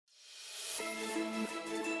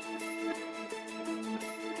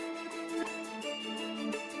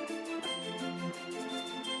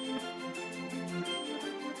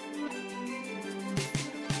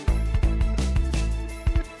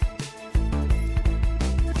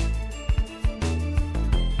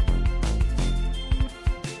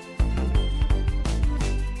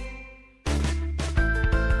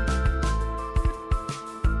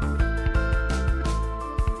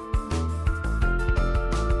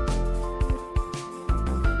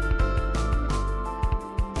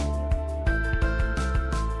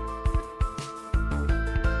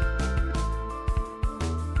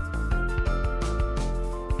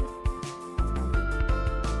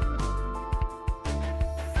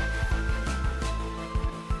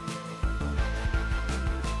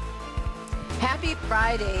Happy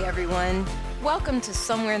Friday, everyone. Welcome to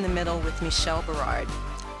Somewhere in the Middle with Michelle Berard.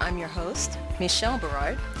 I'm your host, Michelle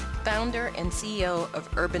Berard, founder and CEO of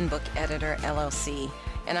Urban Book Editor, LLC,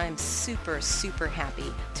 and I'm super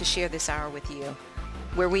happy to share this hour with you,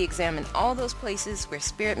 where we examine all those places where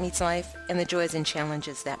spirit meets life and the joys and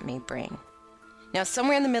challenges that may bring. Now,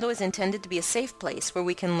 Somewhere in the Middle is intended to be a safe place where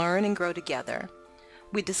we can learn and grow together.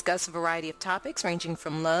 We discuss a variety of topics ranging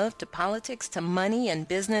from love to politics to money and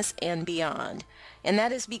business and beyond. And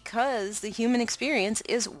that is because the human experience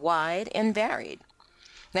is wide and varied.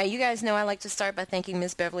 Now, you guys know I like to start by thanking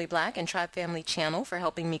Ms. Beverly Black and Tribe Family Channel for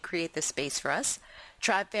helping me create this space for us.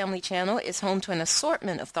 Tribe Family Channel is home to an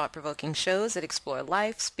assortment of thought-provoking shows that explore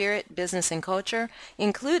life, spirit, business, and culture,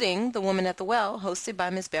 including The Woman at the Well, hosted by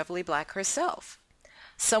Ms. Beverly Black herself.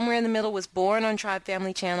 Somewhere in the Middle was born on Tribe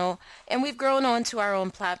Family Channel, and we've grown on to our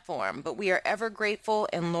own platform, but we are ever grateful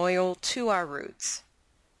and loyal to our roots.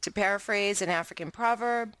 To paraphrase an African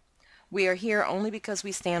proverb, we are here only because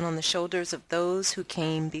we stand on the shoulders of those who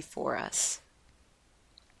came before us.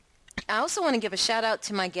 I also want to give a shout out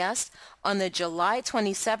to my guest on the July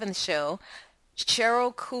 27th show,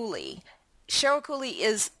 Cheryl Cooley. Cheryl Cooley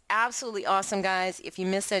is absolutely awesome, guys. If you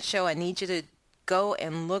missed that show, I need you to go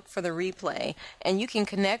and look for the replay. And you can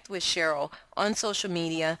connect with Cheryl on social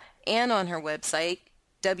media and on her website,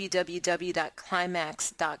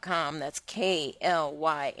 www.climax.com. That's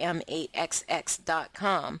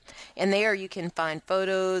KLYMAXX.com. And there you can find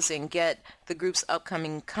photos and get the group's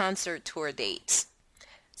upcoming concert tour dates.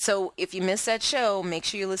 So if you missed that show, make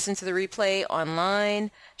sure you listen to the replay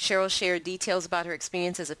online. Cheryl shared details about her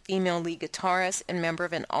experience as a female lead guitarist and member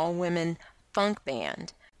of an all-women funk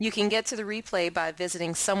band. You can get to the replay by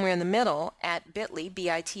visiting Somewhere in the Middle at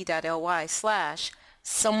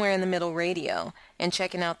bit.ly/Somewhere in the Middle Radio and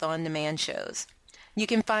checking out the on-demand shows. You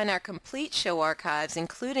can find our complete show archives,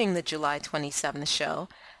 including the July 27th show,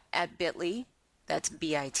 at bit.ly, that's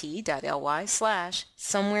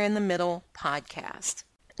bit.ly/Somewhere in the Middle Podcast.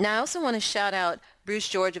 Now, I also want to shout out Bruce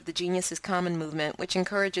George of the Genius is Common movement, which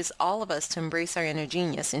encourages all of us to embrace our inner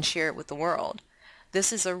genius and share it with the world.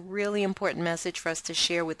 This is a really important message for us to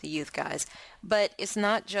share with the youth, guys. But it's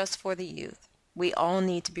not just for the youth. We all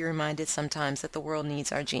need to be reminded sometimes that the world needs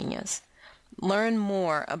our genius. Learn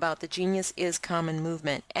more about the Genius is Common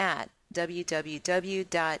movement at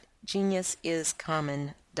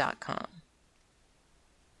www.geniusiscommon.com.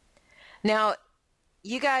 Now,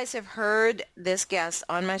 you guys have heard this guest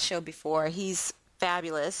on my show before. He's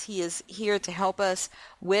fabulous. He is here to help us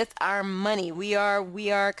with our money. We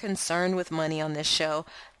are concerned with money on this show.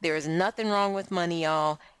 There is nothing wrong with money,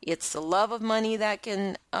 y'all. It's the love of money that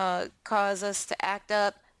can cause us to act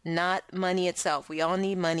up, not money itself. We all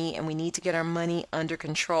need money, and we need to get our money under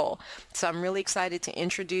control. So I'm really excited to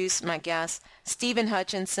introduce my guest, Stephen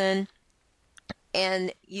Hutchinson.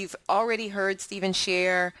 And you've already heard Stephen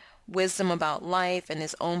share wisdom about life and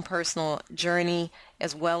his own personal journey,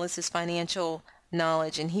 as well as his financial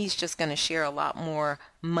knowledge, and he's just going to share a lot more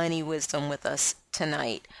money wisdom with us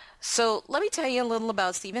tonight. So let me tell you a little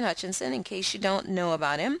about Stephen Hutchinson in case you don't know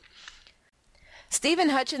about him. Stephen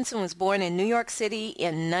Hutchinson was born in New York City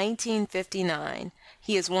in 1959.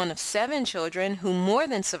 He is one of 7 children who more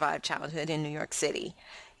than survived childhood in New York City.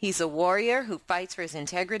 He's a warrior who fights for his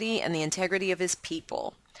integrity and the integrity of his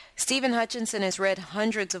people. Stephen Hutchinson has read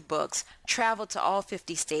hundreds of books, traveled to all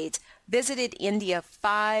 50 states, visited India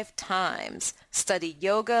 5 times, studied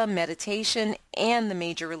yoga, meditation, and the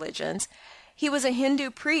major religions. He was a Hindu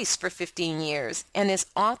priest for 15 years and is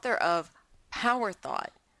author of Power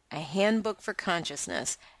Thought, A Handbook for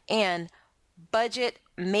Consciousness, and Budget,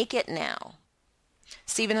 Make It Now.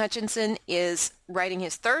 Stephen Hutchinson is writing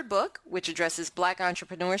his 3rd book, which addresses Black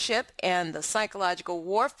entrepreneurship and the psychological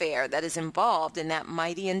warfare that is involved in that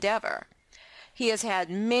mighty endeavor. He has had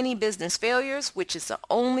many business failures, which is the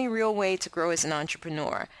only real way to grow as an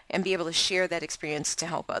entrepreneur and be able to share that experience to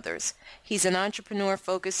help others. He's an entrepreneur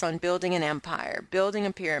focused on building an empire, building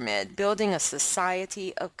a pyramid, building a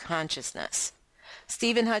society of consciousness.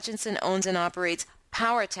 Stephen Hutchinson owns and operates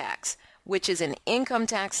PowerTax, which is an income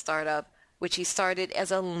tax startup, which he started as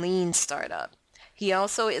a lean startup. He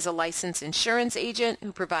also is a licensed insurance agent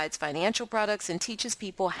who provides financial products and teaches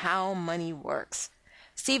people how money works.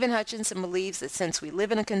 Stephen Hutchinson believes that since we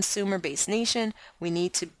live in a consumer-based nation, we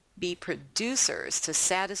need to be producers to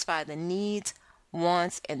satisfy the needs,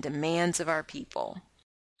 wants, and demands of our people.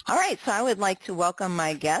 All right, so I would like to welcome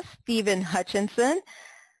my guest, Stephen Hutchinson.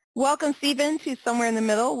 Welcome, Stephen, to Somewhere in the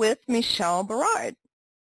Middle with Michelle Berard.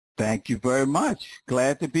 Thank you very much.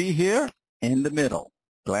 Glad to be here in the middle.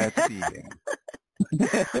 Glad to be here.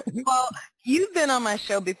 Well, you've been on my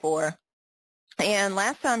show before, and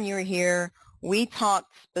last time you were here, we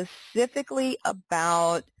talked specifically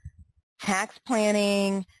about tax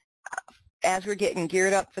planning as we're getting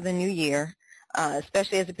geared up for the new year,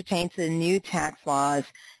 especially as it pertains to the new tax laws.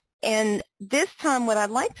 And this time, what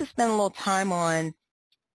I'd like to spend a little time on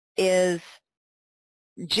is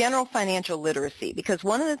general financial literacy, because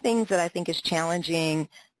one of the things that I think is challenging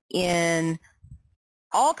in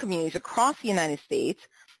all communities across the United States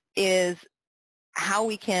is how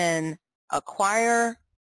we can acquire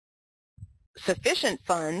sufficient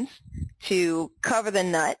funds to cover the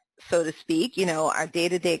nut, so to speak, our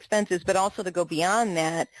day-to-day expenses, but also to go beyond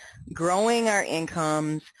that, growing our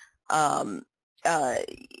incomes,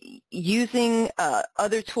 using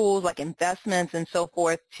other tools like investments and so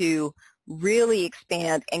forth to really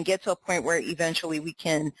expand and get to a point where eventually we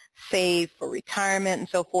can save for retirement and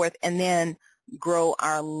so forth, and then grow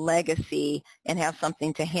our legacy and have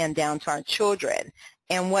something to hand down to our children.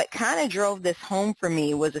 And what kind of drove this home for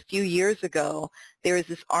me was a few years ago, there was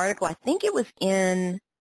this article, I think it was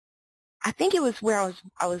where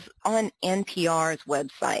I was on NPR's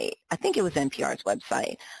website. I think it was NPR's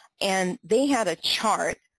website. And they had a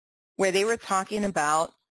chart where they were talking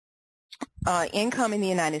about income in the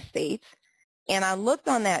United States. And I looked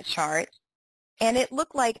on that chart, and it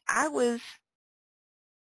looked like I was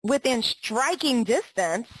within striking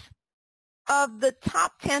distance of the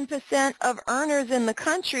top 10% of earners in the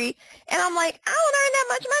country. And I'm like, I don't earn that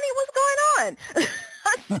much money. What's going on?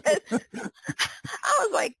 I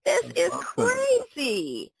was like, this is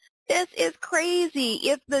crazy. This is crazy.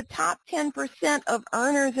 If the top 10% of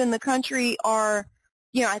earners in the country are,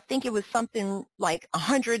 I think it was something like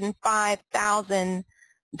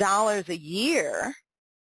 $105,000 a year.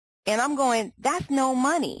 And I'm going, that's no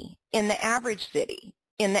money in the average city.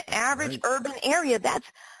 In the average urban area,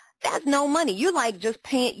 that's no money. You're like just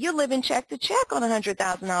you're living check to check on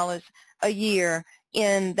 $100,000 a year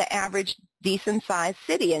in the average decent-sized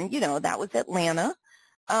city. And, that was Atlanta.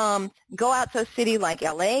 Go out to a city like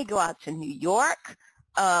L.A., go out to New York.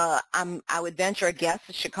 I would venture a guess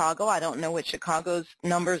to Chicago. I don't know what Chicago's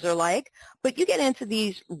numbers are like. But you get into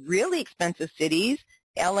these really expensive cities,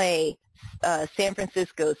 L.A., San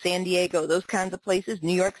Francisco, San Diego, those kinds of places,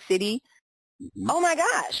 New York City. Oh, my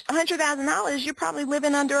gosh, $100,000, you're probably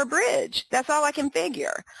living under a bridge. That's all I can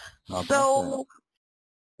figure. So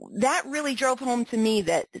that really drove home to me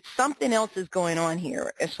that something else is going on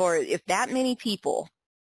here as far as if that many people,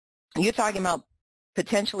 you're talking about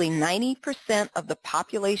potentially 90% of the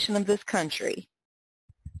population of this country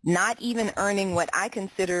not even earning what I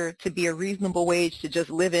consider to be a reasonable wage to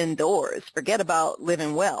just live indoors. Forget about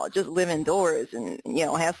living well. Just live indoors and,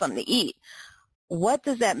 have something to eat. What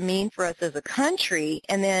does that mean for us as a country?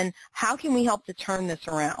 And then how can we help to turn this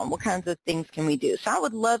around? What kinds of things can we do? So I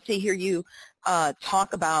would love to hear you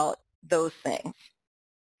talk about those things.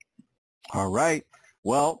 All right.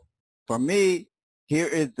 Well, for me, here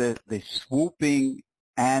is the swooping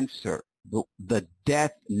answer. The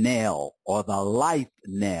death nail or the life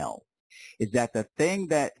nail is that the thing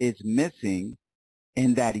that is missing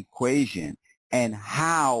in that equation and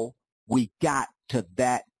how we got to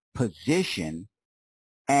that position,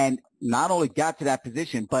 and not only got to that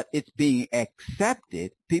position, but it's being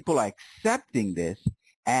accepted. People are accepting this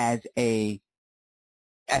as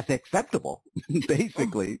acceptable.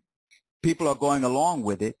 Basically, people are going along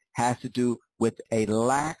with it, has to do with a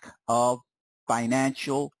lack of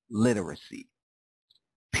financial literacy.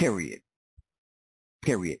 Period.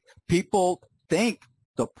 People think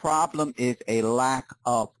the problem is a lack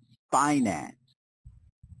of finance.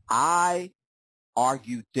 I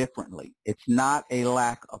argue differently. It's not a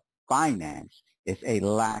lack of finance. It's a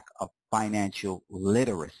lack of financial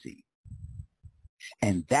literacy.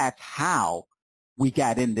 And that's how we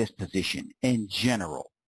got in this position in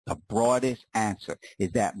general. The broadest answer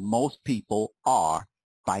is that most people are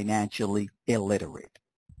financially illiterate.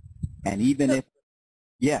 And even if,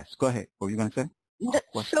 yes, go ahead. What were you going to say?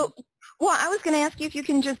 Well, I was going to ask you if you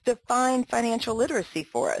can just define financial literacy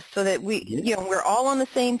for us so that we're all on the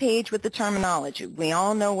same page with the terminology. We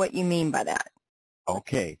all know what you mean by that.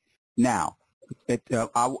 Okay. Now,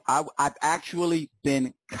 I've actually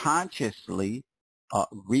been consciously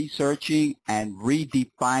researching and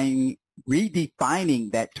redefining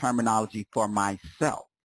that terminology for myself.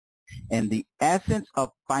 And the essence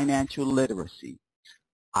of financial literacy,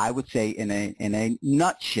 I would say in a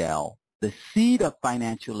nutshell, the seed of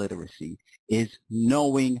financial literacy is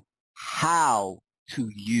knowing how to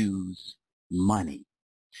use money.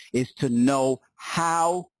 Is to know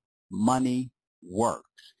how money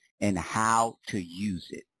works and how to use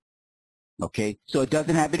it. Okay? So it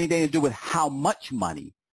doesn't have anything to do with how much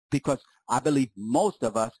money, because I believe most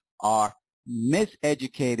of us are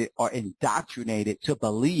miseducated or indoctrinated to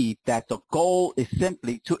believe that the goal is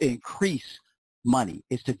simply to increase money,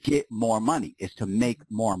 is to get more money, is to make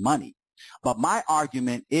more money. But my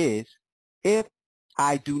argument is, if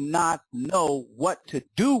I do not know what to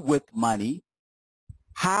do with money,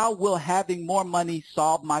 how will having more money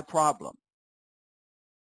solve my problem?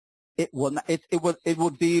 It will not, it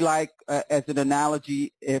would be like, as an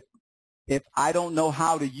analogy, if I don't know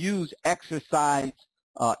how to use exercise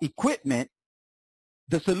equipment,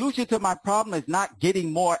 the solution to my problem is not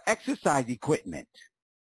getting more exercise equipment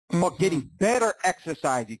or getting better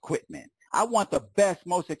exercise equipment. I want the best,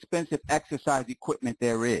 most expensive exercise equipment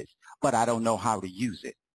there is, but I don't know how to use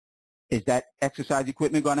it. Is that exercise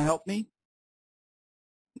equipment going to help me?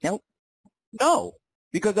 Nope. No,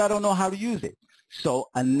 because I don't know how to use it. So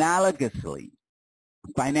analogously,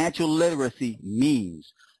 financial literacy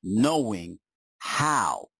means knowing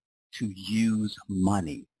how to use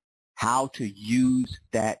money, how to use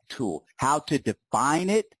that tool, how to define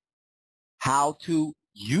it, how to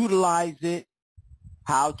utilize it,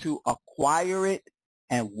 how to acquire it,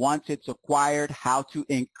 and once it's acquired, how to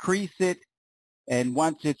increase it, and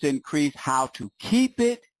once it's increased, how to keep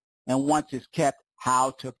it, and once it's kept,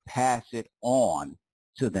 how to pass it on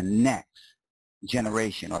to the next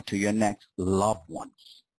generation or to your next loved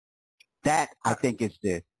ones. That, I think, is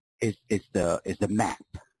the map.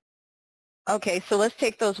 Okay, so let's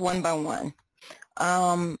take those one by one.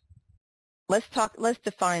 Let's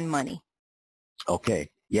define money. Okay,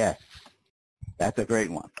 yes. That's a great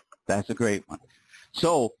one. That's a great one.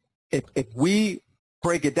 So if we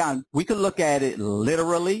break it down, we can look at it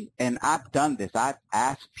literally, and I've done this. I've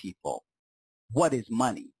asked people, what is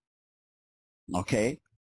money? Okay?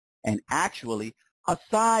 And actually,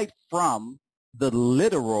 aside from the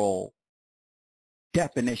literal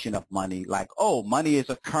definition of money, like, oh, money is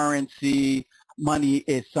a currency, money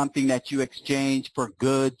is something that you exchange for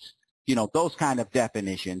goods, those kind of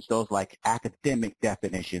definitions, those like academic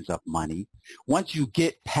definitions of money. Once you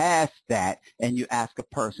get past that and you ask a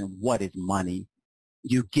person, what is money?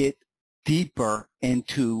 You get deeper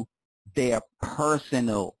into their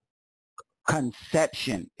personal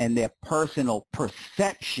conception and their personal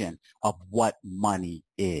perception of what money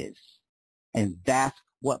is. And that's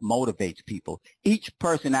what motivates people. Each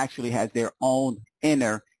person actually has their own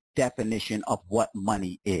inner definition of what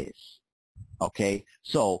money is. Okay?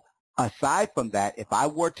 So aside from that, if I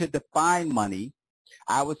were to define money,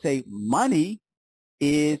 I would say money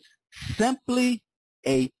is simply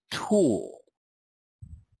a tool,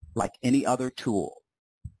 like any other tool.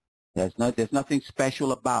 There's nothing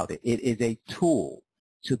special about it. It is a tool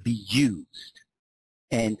to be used.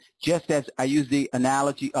 And just as I use the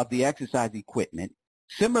analogy of the exercise equipment,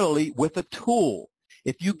 similarly with a tool,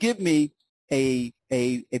 if you give me a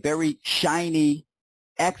very shiny,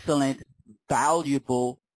 excellent,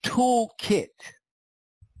 valuable toolkit,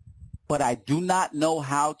 but I do not know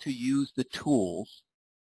how to use the tools,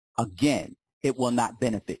 again, it will not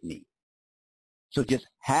benefit me. So just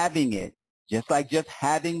having it, just like just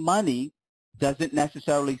having money, doesn't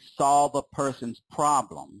necessarily solve a person's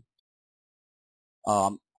problem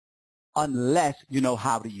unless you know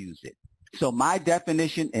how to use it. So my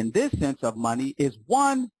definition in this sense of money is,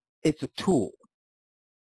 one, it's a tool.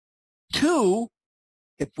 Two,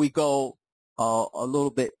 if we go a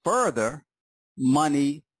little bit further,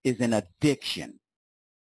 money is an addiction.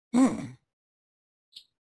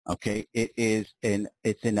 Okay, it's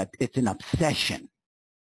an obsession.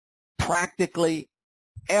 Practically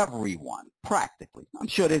everyone, I'm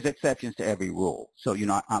sure there's exceptions to every rule. So,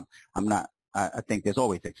 I think there's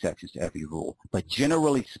always exceptions to every rule. But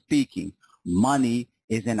generally speaking, money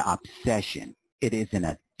is an obsession. It is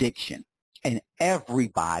an addiction. And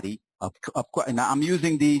everybody, of course, now I'm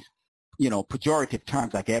using these pejorative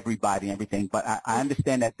terms like everybody and everything, but I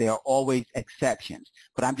understand that there are always exceptions.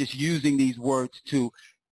 But I'm just using these words to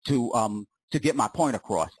get my point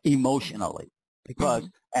across emotionally, because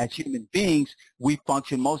as human beings, we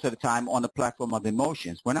function most of the time on the platform of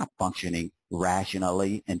emotions. We're not functioning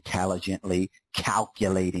rationally, intelligently,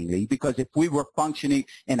 calculatingly, because if we were functioning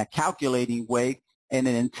in a calculating way, in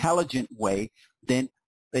an intelligent way, then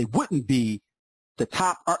they wouldn't be the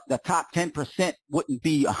top 10% wouldn't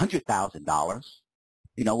be $100,000.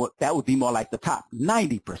 That would be more like the top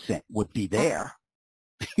 90% would be there.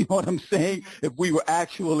 You know what I'm saying? If we were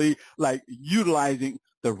actually like utilizing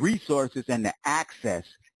the resources and the access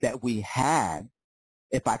that we had,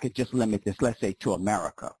 if I could just limit this, let's say to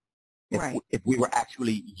America, if we were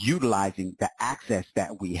actually utilizing the access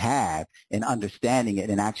that we have and understanding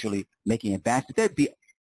it and actually making advances, there'd be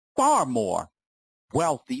far more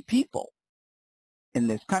wealthy people in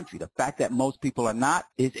this country. The fact that most people are not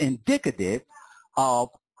is indicative of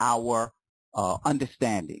our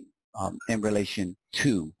understanding in relation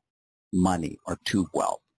to money or to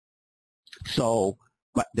wealth. So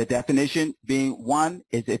the definition being, one,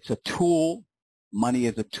 is it's a tool. Money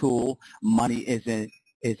is a tool. Money is an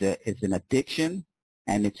addiction,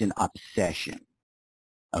 and it's an obsession.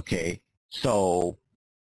 Okay, so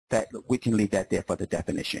that we can leave that there for the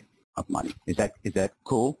definition of money. Is that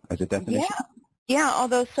cool as a definition? Yeah.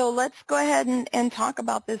 Although, so let's go ahead and talk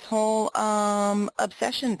about this whole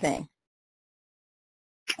obsession thing.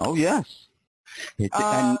 Oh yes.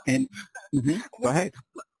 Go ahead.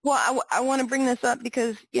 Well, I want to bring this up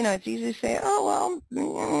because, it's easy to say,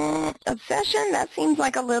 obsession, that seems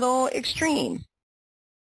like a little extreme.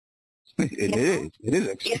 It is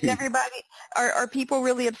extreme. Is everybody, are people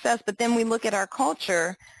really obsessed? But then we look at our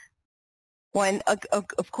culture when,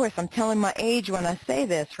 of course, I'm telling my age when I say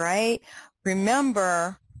this, right? I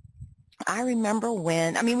remember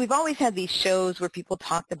when, we've always had these shows where people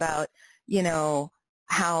talked about,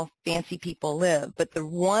 how fancy people live. But the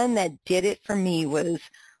one that did it for me was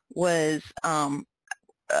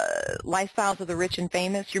Lifestyles of the Rich and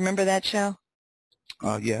Famous. You remember that show?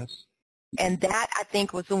 Yes. And that, I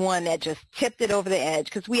think, was the one that just tipped it over the edge,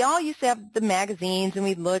 because we all used to have the magazines, and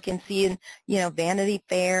we'd look and see in, Vanity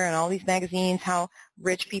Fair and all these magazines how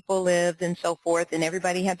rich people lived and so forth, and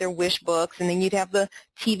everybody had their wish books, and then you'd have the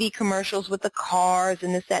TV commercials with the cars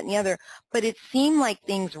and this, that, and the other. But it seemed like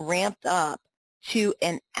things ramped up to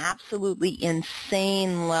an absolutely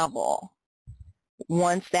insane level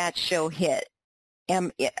once that show hit.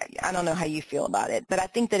 And I don't know how you feel about it, but I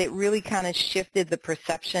think that it really kind of shifted the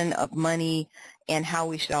perception of money and how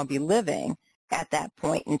we should all be living at that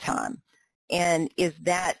point in time. And is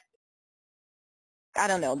that, I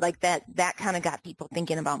don't know, like that kind of got people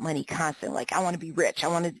thinking about money constantly. Like, I want to be rich. I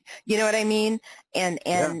want to, you know what I mean?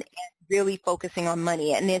 And really focusing on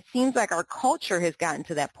money. And it seems like our culture has gotten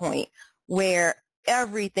to that point where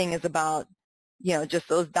everything is about, just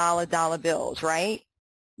those dollar bills, right?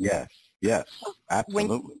 Yes,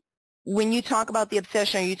 absolutely. When you talk about the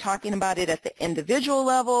obsession, are you talking about it at the individual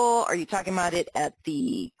level? Are you talking about it at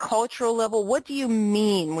the cultural level? What do you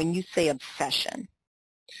mean when you say obsession?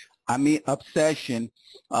 I mean obsession,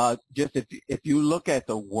 just if you look at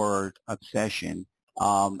the word obsession,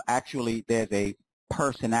 actually there's a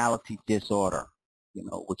personality disorder,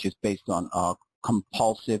 which is based on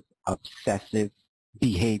compulsive obsessive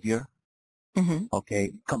behavior.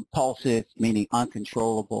 Okay, compulsive meaning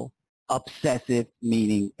uncontrollable, obsessive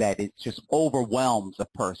meaning that it just overwhelms a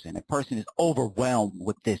person. A person is overwhelmed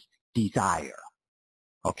with this desire,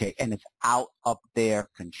 okay, and it's out of their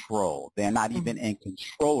control. They're not even in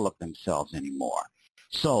control of themselves anymore.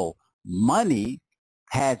 So money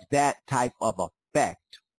has that type of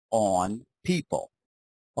effect on people,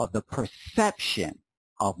 or the perception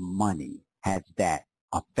of money has that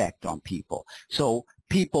effect on people. So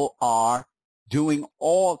people are doing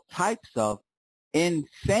all types of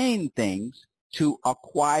insane things to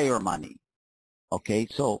acquire money. Okay,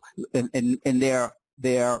 so in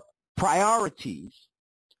their priorities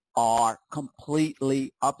are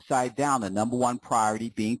completely upside down. The number one priority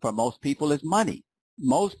being for most people is money.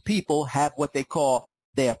 Most people have what they call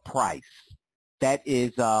their price. That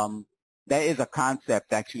is a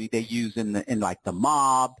concept actually they use in like the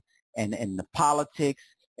mob and in the politics,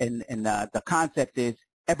 and the concept is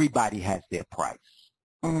everybody has their price.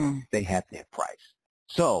 They have their price.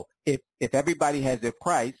 So if everybody has their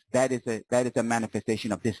price, that is a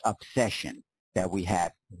manifestation of this obsession that we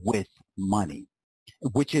have with money,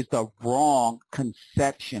 which is the wrong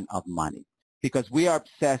conception of money, because we are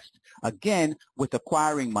obsessed again with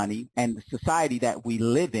acquiring money, and the society that we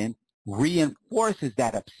live in reinforces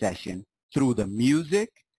that obsession through the music.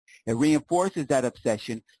 It reinforces that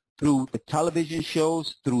obsession through the television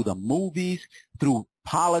shows, through the movies, through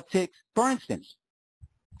politics. For instance,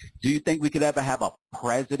 do you think we could ever have a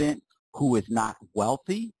president who is not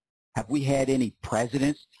wealthy? Have we had any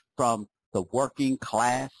presidents from the working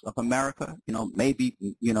class of America? Maybe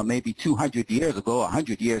 200 years ago,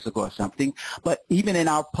 100 years ago or something. But even in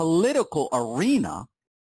our political arena,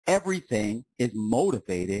 everything is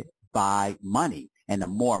motivated by money. And the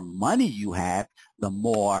more money you have, the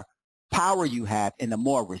more power you have, and the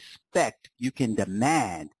more respect you can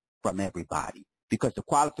demand from everybody. Because the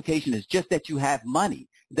qualification is just that you have money.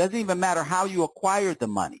 It doesn't even matter how you acquired the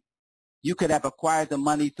money. You could have acquired the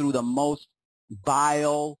money through the most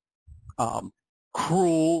vile,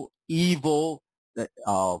 cruel, evil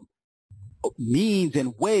means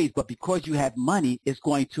and ways, but because you have money, it's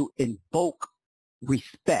going to invoke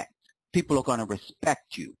respect. People are going to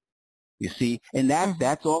respect you, you see? And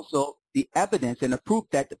that's also the evidence and the proof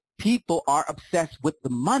that the people are obsessed with the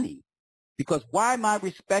money. Because why am I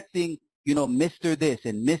respecting, Mr. this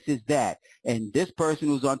and Mrs. that, and this person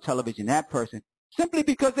who's on television, that person? Simply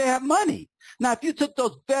because they have money. Now, if you took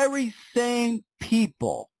those very same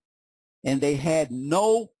people and they had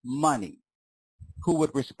no money, who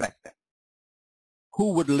would respect them?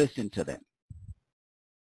 Who would listen to them?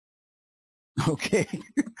 Okay.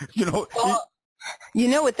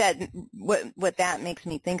 What that makes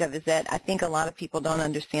me think of is that I think a lot of people don't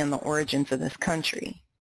understand the origins of this country.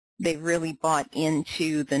 They really bought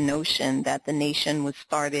into the notion that the nation was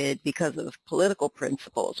started because of political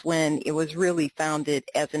principles when it was really founded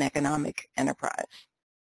as an economic enterprise.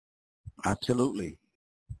 Absolutely.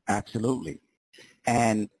 Absolutely.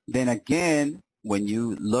 And then again, when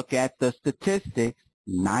you look at the statistics,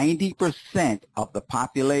 90% of the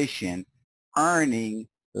population earning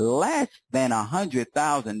less than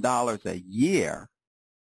 $100,000 a year,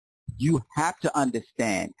 you have to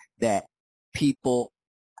understand that people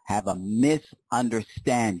have a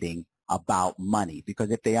misunderstanding about money, because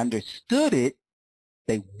if they understood it,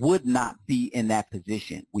 they would not be in that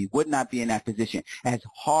position. We would not be in that position. As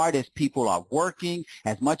hard as people are working,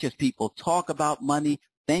 as much as people talk about money,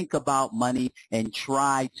 think about money, and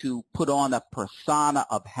try to put on a persona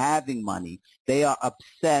of having money, they are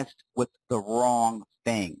obsessed with the wrong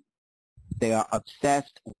thing. They are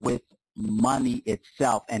obsessed with money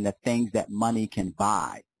itself and the things that money can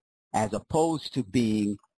buy, as opposed to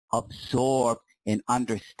being absorbed in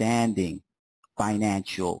understanding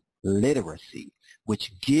financial literacy,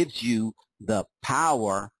 which gives you the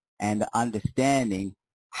power and the understanding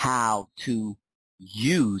how to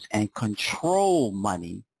use and control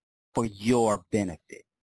money for your benefit.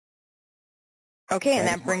 Okay, and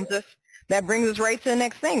that brings us right to the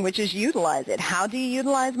next thing, which is utilize it. How do you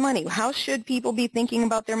utilize money? How should people be thinking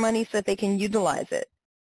about their money so that they can utilize it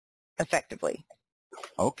effectively?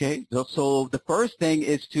 Okay, so the first thing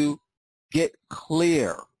is to get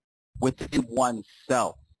clear within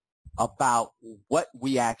oneself about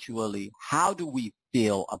how do we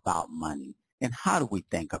feel about money, and how do we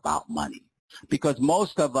think about money? Because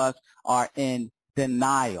most of us are in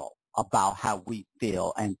denial about how we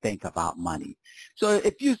feel and think about money. So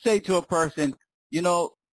if you say to a person,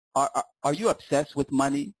 are you obsessed with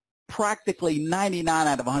money? Practically 99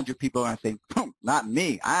 out of 100 people are going to say, not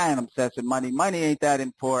me. I ain't obsessed with money. Money ain't that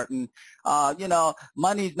important.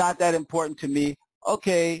 Money's not that important to me.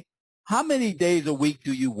 Okay, how many days a week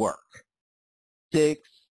do you work? 6,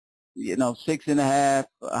 6.5.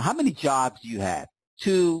 How many jobs do you have?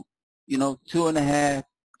 2, 2.5,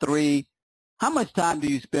 3. How much time do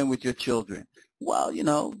you spend with your children? Well,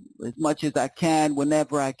 as much as I can,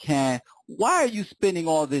 whenever I can. Why are you spending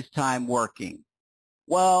all this time working?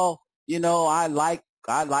 Well, I like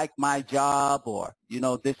my job, or,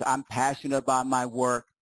 I'm passionate about my work.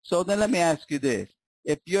 So then let me ask you this.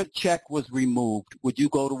 If your check was removed, would you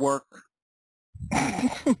go to work?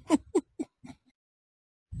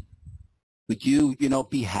 Would you,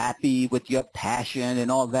 be happy with your passion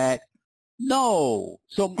and all that? No.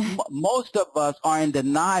 So most of us are in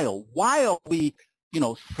denial. Why are we,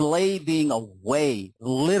 slaving away,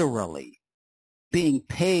 literally, being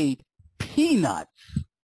paid peanuts?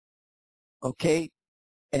 Okay?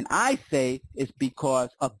 And I say it's because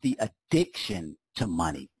of the addiction to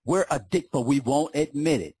money. We're addicted, but we won't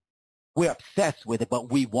admit it. We're obsessed with it,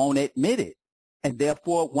 but we won't admit it. And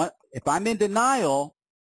therefore, if I'm in denial,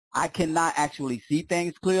 I cannot actually see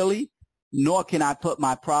things clearly, nor can I put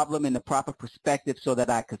my problem in the proper perspective so that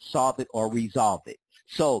I could solve it or resolve it.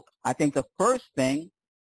 So I think the first thing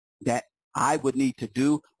that I would need to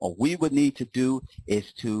do, or we would need to do,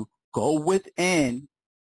 is to go within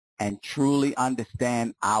and truly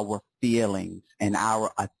understand our feelings and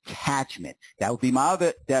our attachment. That would be my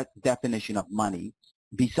other definition of money,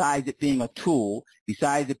 besides it being a tool,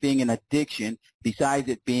 besides it being an addiction, besides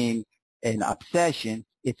it being an obsession,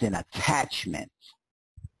 it's an attachment.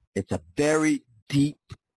 It's a very deep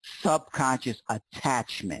subconscious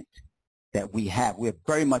attachment that we have. We're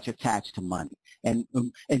very much attached to money. And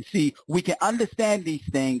see, we can understand these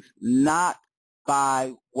things not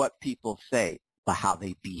by what people say, but how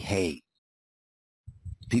they behave.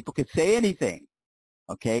 People could say anything,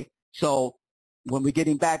 okay? So when we're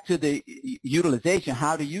getting back to the utilization,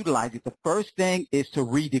 how to utilize it, the first thing is to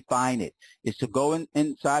redefine it, is to go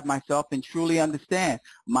inside myself and truly understand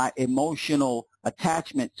my emotional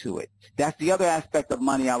attachment to it. That's the other aspect of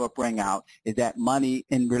money I would bring out, is that money,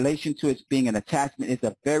 in relation to its being an attachment, is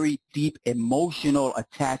a very deep emotional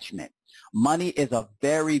attachment. Money is a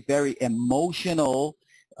very, very emotional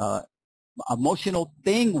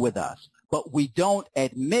thing with us, but we don't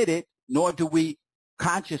admit it, nor do we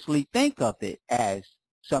consciously think of it as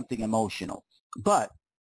something emotional. But,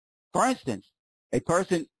 for instance, a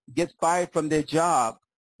person gets fired from their job.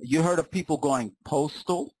 You heard of people going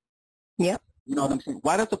postal? Yep. You know what I'm saying?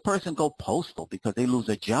 Why does a person go postal? Because they lose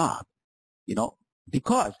a job. You know,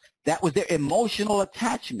 because that was their emotional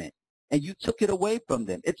attachment, and you took it away from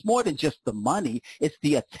them. It's more than just the money. It's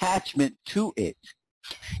the attachment to it.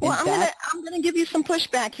 Well, I'm gonna give you some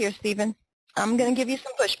pushback here, Stephen. I'm gonna give you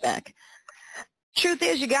some pushback. Truth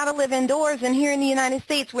is, you got to live indoors, and here in the United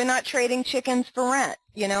States, we're not trading chickens for rent,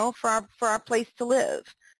 you know, for our place to live.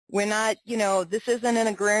 We're not, you know, this isn't an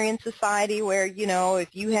agrarian society where, you know,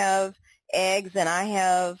 if you have eggs and I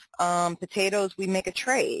have potatoes, we make a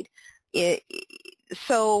trade.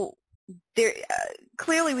 So there,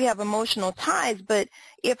 clearly we have emotional ties, but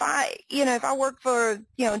if I work for,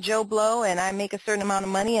 you know, Joe Blow and I make a certain amount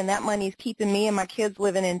of money and that money is keeping me and my kids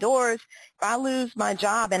living indoors, if I lose my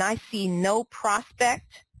job and I see no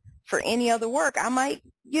prospect for any other work, I might,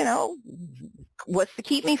 you know, what's to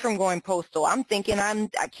keep me from going postal? I'm thinking I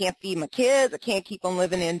can't feed my kids. I can't keep them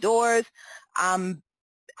living indoors. I'm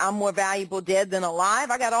more valuable dead than alive.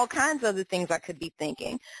 I got all kinds of other things I could be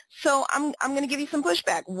thinking. So I'm going to give you some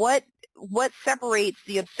pushback. What separates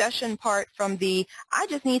the obsession part from the I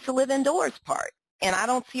just need to live indoors part? And I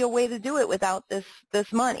don't see a way to do it without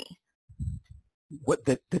this money. What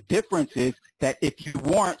the difference is that if you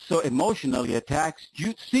weren't so emotionally attached,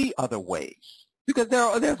 you'd see other ways. Because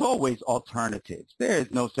there's always alternatives. There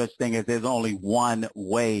is no such thing as there's only one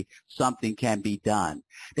way something can be done.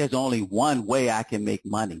 There's only one way I can make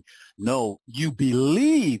money. No, you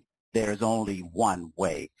believe there's only one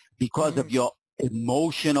way because of your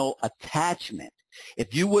emotional attachment.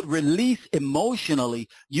 If you would release emotionally,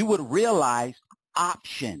 you would realize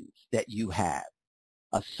options that you have.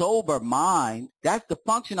 A sober mind, that's the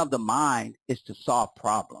function of the mind, is to solve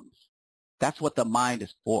problems. That's what the mind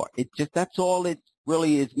is for. That's all it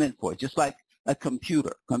really is meant for. Just like a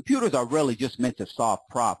computer. Computers are really just meant to solve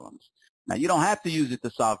problems. Now, you don't have to use it to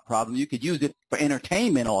solve problems. You could use it for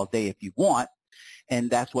entertainment all day if you want, and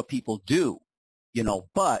that's what people do, you know.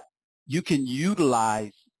 But you can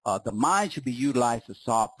utilize, the mind should be utilized to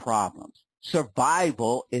solve problems.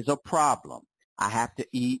 Survival is a problem. I have to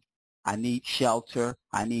eat. I need shelter.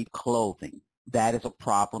 I need clothing. That is a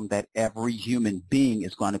problem that every human being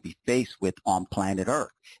is going to be faced with on planet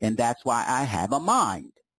Earth. And that's why I have a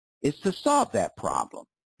mind. It's to solve that problem.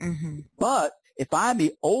 Mm-hmm. But if I'm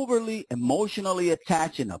overly emotionally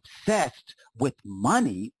attached and obsessed with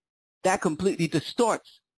money, that completely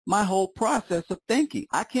distorts my whole process of thinking.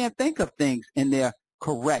 I can't think of things in their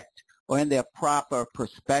correct or in their proper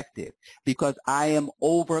perspective because I am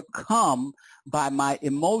overcome by my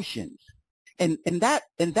emotions. And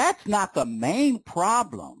that's not the main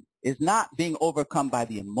problem, is not being overcome by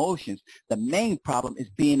the emotions. The main problem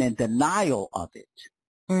is being in denial of it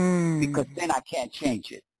because then I can't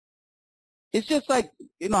change it. It's just like,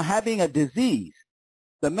 you know, having a disease.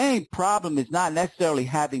 The main problem is not necessarily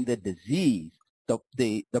having the disease.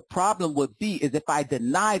 The problem would be is if I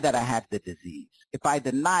deny that I have the disease. If I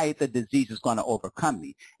deny it, the disease is going to overcome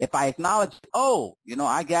me. If I acknowledge, oh, you know,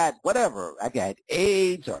 I got whatever. I got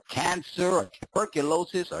AIDS or cancer or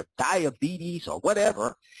tuberculosis or diabetes or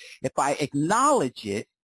whatever. If I acknowledge it,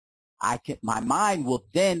 my mind will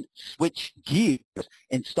then switch gears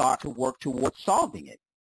and start to work towards solving it.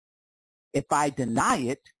 If I deny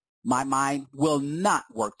it, my mind will not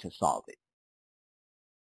work to solve it.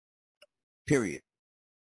 Period.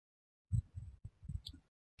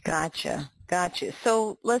 Gotcha.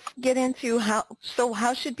 So let's get into how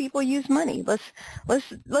should people use money? Let's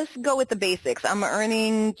go with the basics. I'm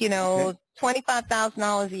earning, you know,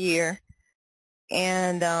 $25,000 a year,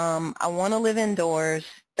 and I want to live indoors,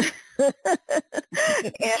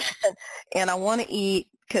 and I want to eat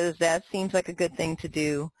because that seems like a good thing to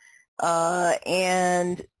do.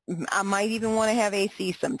 And I might even want to have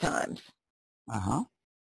AC sometimes. Uh-huh.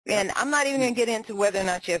 And I'm not even going to get into whether or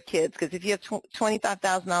not you have kids, because if you have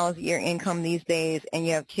 $25,000 a year income these days and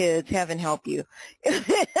you have kids, heaven help you.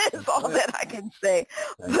 That's all that I can say.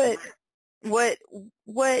 But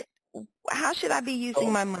how should I be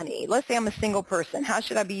using my money? Let's say I'm a single person. How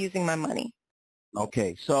should I be using my money?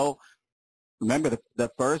 Okay, so remember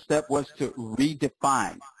the first step was to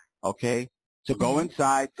redefine, okay? To go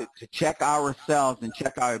inside, to check ourselves and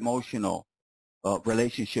check our emotional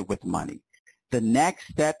relationship with money. The next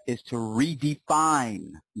step is to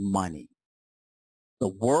redefine money. The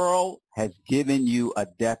world has given you a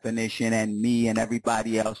definition, and me and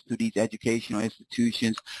everybody else through these educational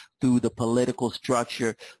institutions, through the political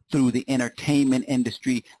structure, through the entertainment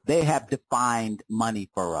industry, they have defined money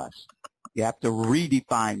for us. You have to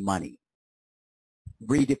redefine money.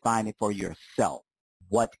 Redefine it for yourself.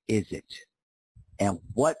 What is it? And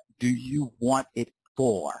what do you want it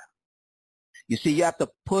for? You see, you have to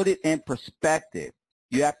put it in perspective.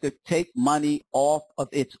 You have to take money off of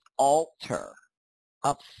its altar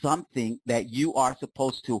of something that you are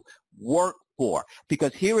supposed to work for.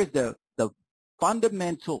 Because here is the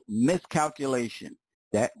fundamental miscalculation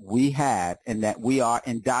that we have and that we are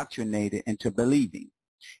indoctrinated into believing.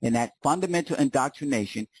 And that fundamental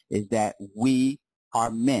indoctrination is that we are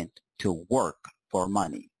meant to work for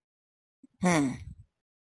money.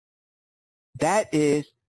 That is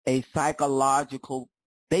a psychological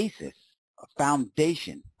basis, a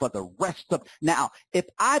foundation for the rest of. Now, if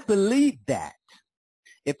I believe that,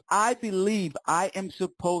 if I believe I am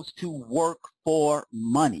supposed to work for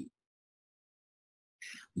money,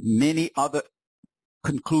 many other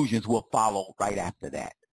conclusions will follow right after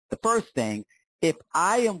that. The first thing, if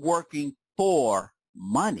I am working for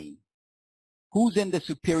money, who's in the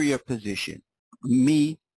superior position,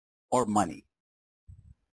 me or money?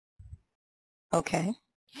 Okay.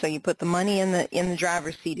 So you put the money in the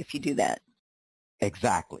driver's seat if you do that.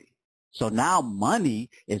 Exactly. So now money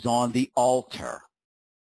is on the altar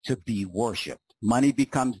to be worshipped. Money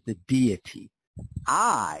becomes the deity.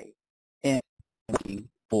 I am working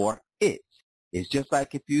for it. It's just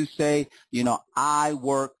like if you say, I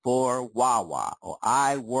work for Wawa, or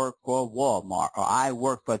I work for Walmart, or I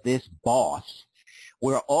work for this boss.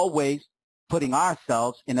 We're always putting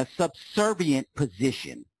ourselves in a subservient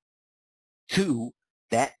position to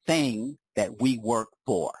that thing that we work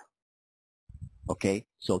for. Okay?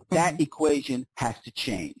 So that equation has to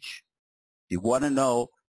change. If you want to know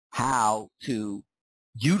how to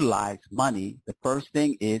utilize money, the first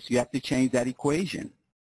thing is you have to change that equation.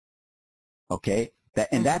 Okay?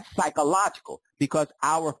 And that's psychological, because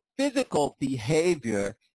our physical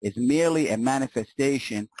behavior is merely a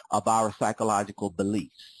manifestation of our psychological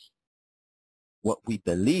beliefs. What we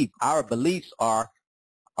believe, our beliefs are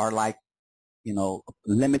like,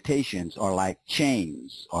 limitations, or like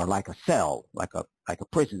chains, or like a cell, like a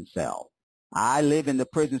prison cell. I live in the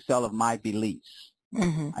prison cell of my beliefs.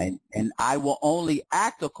 And I will only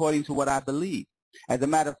act according to what I believe. As a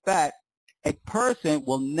matter of fact, a person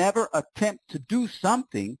will never attempt to do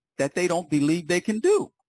something that they don't believe they can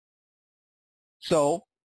do. So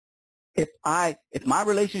if my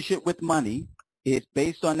relationship with money is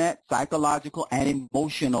based on that psychological and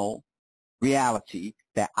emotional reality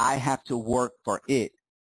that I have to work for it,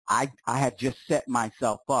 I have just set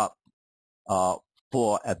myself up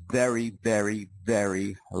for a very, very,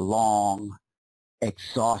 very long,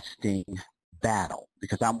 exhausting battle,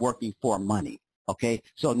 because I'm working for money. Okay?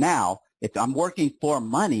 So now, if I'm working for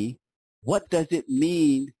money, what does it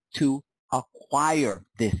mean to acquire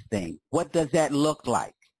this thing? What does that look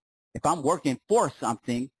like? If I'm working for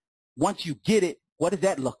something, once you get it, what does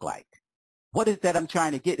that look like? What is that I'm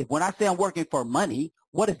trying to get? When I say I'm working for money,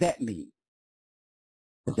 what does that mean?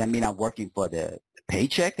 Does that mean I'm working for the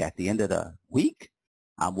paycheck at the end of the week?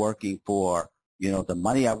 I'm working for, the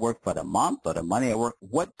money I work for the month, or the money I work.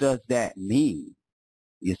 What does that mean?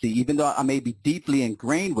 You see, even though I may be deeply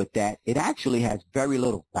ingrained with that, it actually has very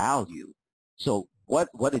little value. So what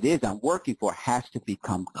it is I'm working for has to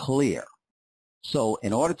become clear. So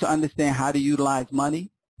in order to understand how to utilize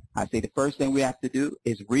money, I say the first thing we have to do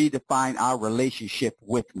is redefine our relationship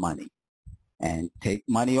with money and take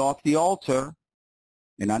money off the altar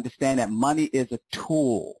and understand that money is a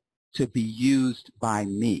tool to be used by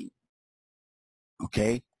me.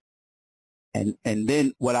 Okay? And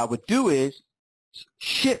then what I would do is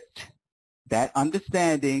shift that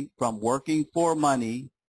understanding from working for money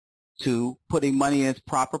to putting money in its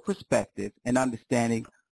proper perspective and understanding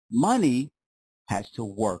money has to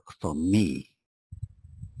work for me,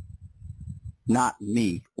 not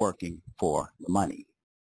me working for the money.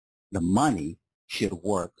 The money should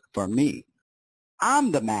work for me.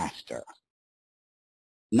 I'm the master,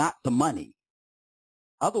 not the money.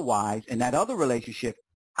 Otherwise, in that other relationship,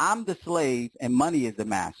 I'm the slave and money is the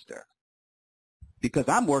master because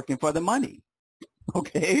I'm working for the money.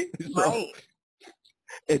 Okay? Right.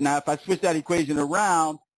 So, now, if I switch that equation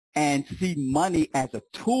around and see money as a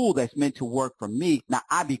tool that's meant to work for me, now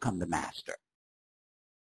I become the master.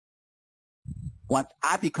 Once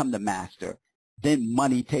I become the master, then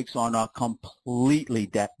money takes on a completely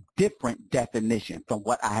different definition from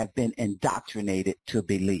what I have been indoctrinated to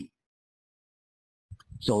believe.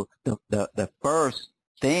 So the first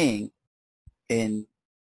thing in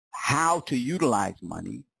how to utilize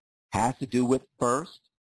money has to do with first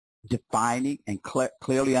defining and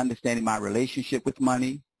clearly understanding my relationship with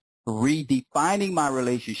money, redefining my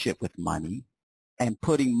relationship with money, and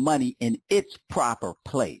putting money in its proper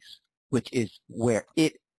place, which is where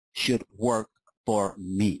it should work for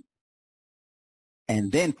me.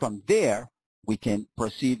 And then from there, we can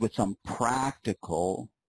proceed with some practical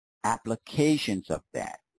applications of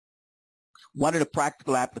that. One of the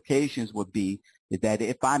practical applications would be that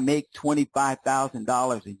if I make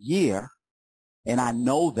 $25,000 a year, and I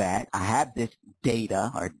know that, I have this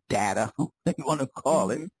data or data, whatever you want to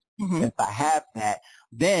call it, if I have that,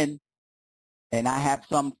 then, and I have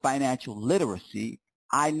some financial literacy,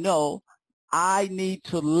 I know I need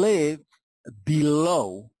to live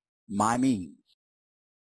below my means.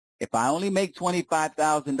 If I only make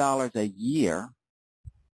 $25,000 a year,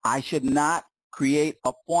 I should not create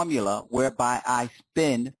a formula whereby I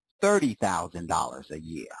spend $30,000 a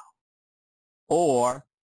year or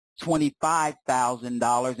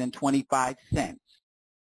 $25,000.25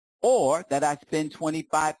 or that I spend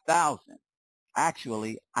 $25,000.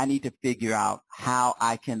 Actually, I need to figure out how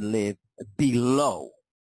I can live below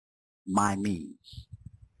my means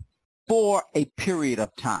for a period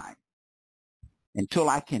of time until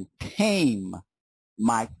I can tame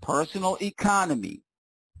my personal economy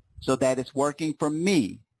so that it's working for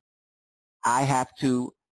me. I have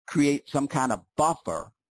to create some kind of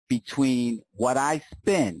buffer between what I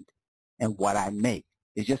spend and what I make.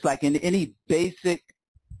 It's just like in any basic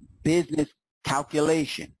business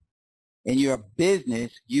calculation. In your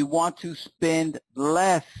business, you want to spend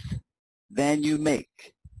less than you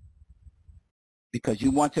make because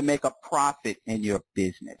you want to make a profit in your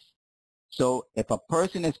business. So if a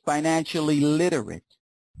person is financially literate,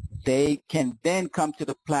 they can then come to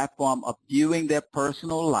the platform of viewing their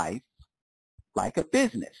personal life like a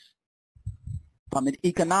business from an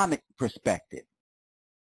economic perspective.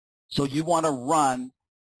 So you want to run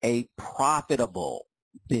a profitable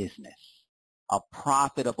business, a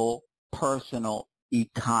profitable personal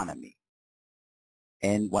economy.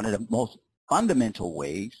 And one of the most fundamental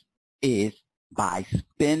ways is by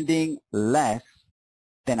spending less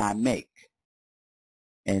than I make.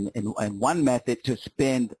 And one method to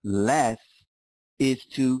spend less is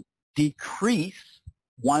to decrease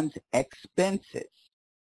one's expenses.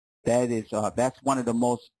 That's one of the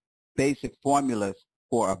most basic formulas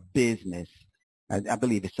for a business. I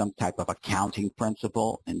believe it's some type of accounting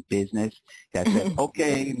principle in business that says,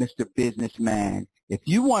 okay, Mr. Businessman, if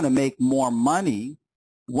you want to make more money,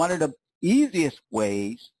 one of the easiest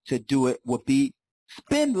ways to do it would be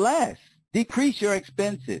spend less, decrease your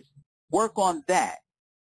expenses, work on that.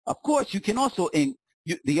 Of course, you can also,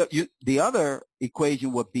 the other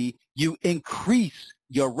equation would be you increase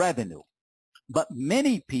your revenue. But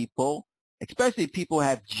many people, especially people who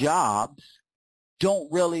have jobs,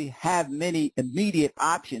 don't really have many immediate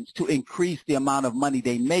options to increase the amount of money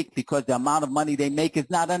they make because the amount of money they make is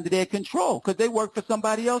not under their control because they work for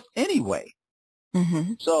somebody else anyway.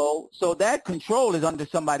 So that control is under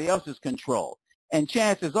somebody else's control. And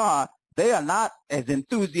chances are they are not as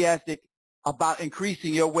enthusiastic about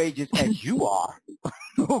increasing your wages as you are.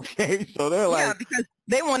 Okay, so they're like... Yeah, because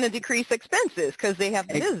they want to decrease expenses because they have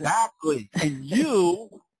the business. Exactly. And you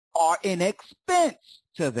are an expense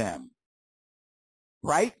to them.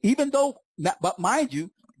 Right? Even though, but mind you,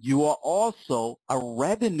 you are also a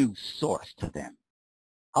revenue source to them.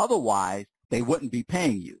 Otherwise, they wouldn't be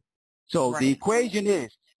paying you. So the equation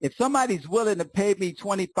is, if somebody's willing to pay me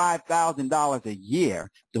 $25,000 a year,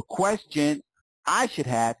 the question I should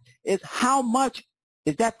have is how much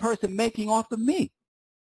is that person making off of me?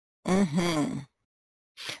 I'm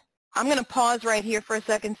going to pause right here for a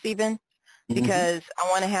second, Stephen, because I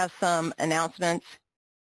want to have some announcements.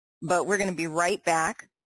 But we're going to be right back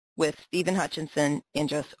with Stephen Hutchinson in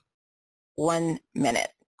just 1 minute.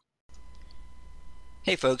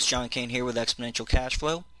 Hey folks, John Kane here with Exponential Cash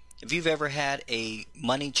Flow. If you've ever had a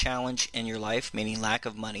money challenge in your life, meaning lack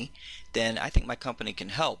of money, then I think my company can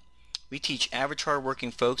help. We teach average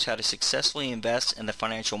hard-working folks how to successfully invest in the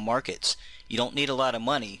financial markets. You don't need a lot of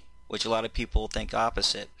money, which a lot of people think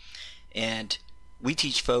opposite. And we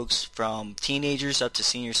teach folks from teenagers up to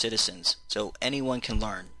senior citizens, so anyone can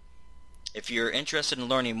learn. If you're interested in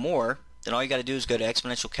learning more, then all you got to do is go to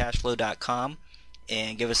exponentialcashflow.com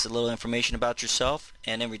and give us a little information about yourself,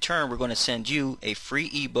 and in return we're going to send you a free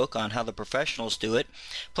ebook on how the professionals do it.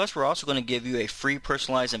 Plus we're also going to give you a free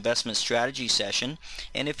personalized investment strategy session,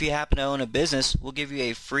 and if you happen to own a business, we'll give you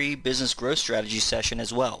a free business growth strategy session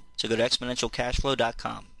as well. So go to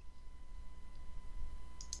exponentialcashflow.com.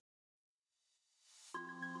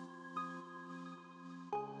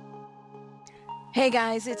 Hey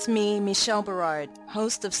guys, it's me, Michelle Berard,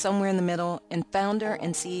 host of Somewhere in the Middle and founder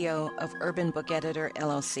and CEO of Urban Book Editor,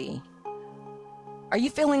 LLC. Are you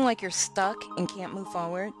feeling like you're stuck and can't move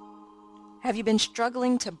forward? Have you been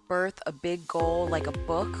struggling to birth a big goal like a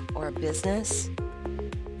book or a business?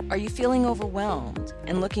 Are you feeling overwhelmed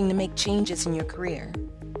and looking to make changes in your career?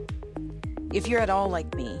 If you're at all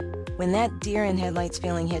like me, when that deer in headlights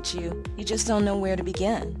feeling hits you, you just don't know where to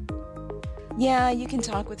begin. Yeah, you can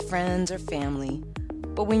talk with friends or family,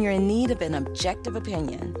 but when you're in need of an objective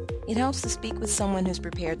opinion, it helps to speak with someone who's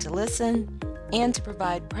prepared to listen and to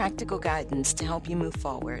provide practical guidance to help you move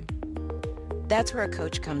forward. That's where a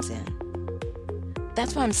coach comes in.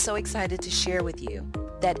 That's why I'm so excited to share with you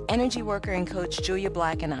that energy worker and coach Julia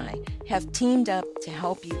Black and I have teamed up to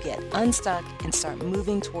help you get unstuck and start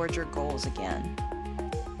moving towards your goals again.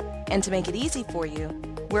 And to make it easy for you,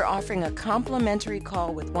 we're offering a complimentary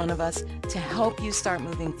call with one of us to help you start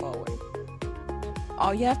moving forward.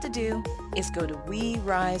 All you have to do is go to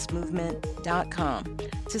WeRiseMovement.com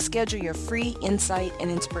to schedule your free insight and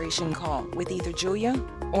inspiration call with either Julia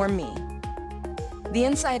or me. The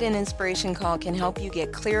insight and inspiration call can help you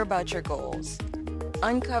get clear about your goals,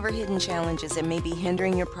 uncover hidden challenges that may be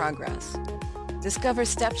hindering your progress, discover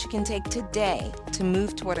steps you can take today to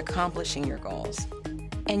move toward accomplishing your goals,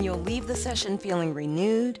 and you'll leave the session feeling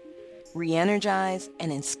renewed, re-energized,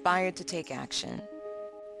 and inspired to take action.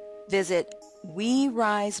 Visit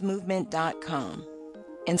WeRiseMovement.com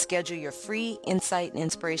and schedule your free insight and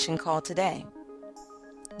inspiration call today.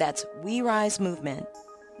 That's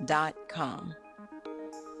WeRiseMovement.com.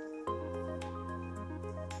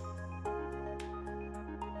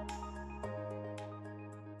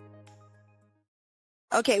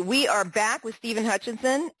 Okay, we are back with Stephen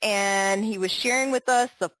Hutchinson, and he was sharing with us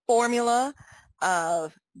the formula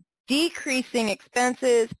of decreasing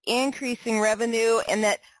expenses, increasing revenue, and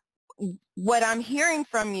that what I'm hearing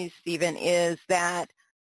from you, Stephen, is that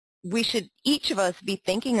we should each of us be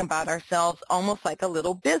thinking about ourselves almost like a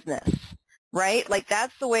little business, right? Like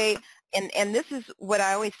that's the way, and this is what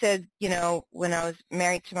I always said, you know, when I was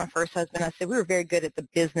married to my first husband, I said we were very good at the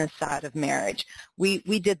business side of marriage.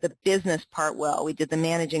 We did the business part well. We did the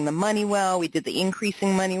managing the money well. We did the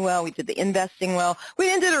increasing money well. We did the investing well. We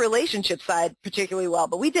didn't do the relationship side particularly well,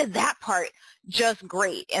 but we did that part just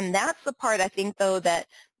great. And that's the part I think, though, that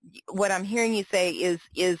what I'm hearing you say is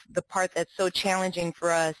the part that's so challenging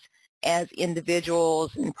for us as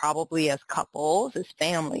individuals and probably as couples, as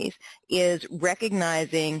families, is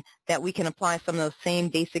recognizing that we can apply some of those same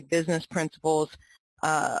basic business principles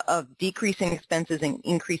of decreasing expenses and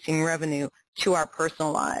increasing revenue to our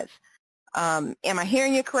personal lives. Am I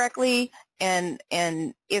hearing you correctly? And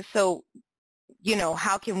if so, you know,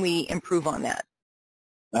 how can we improve on that?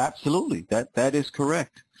 Absolutely. That is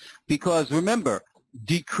correct. Because remember,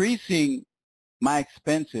 decreasing my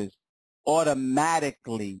expenses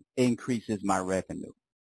automatically increases my revenue,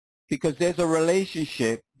 because there's a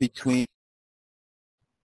relationship between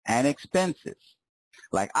and expenses.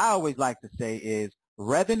 Like I always like to say is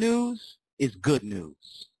revenues is good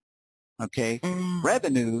news. Okay?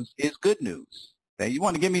 Revenues is good news. Okay? You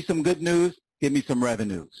want to give me some good news? Give me some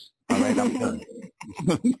revenues. All right, I'm done.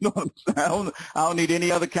 You know what I'm saying? I don't need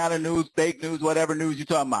any other kind of news, fake news, whatever news you're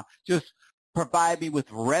talking about. Just provide me with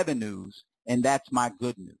revenues, and that's my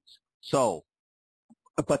good news. So,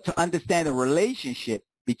 but to understand the relationship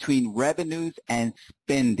between revenues and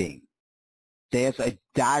spending, there's a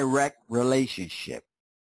direct relationship.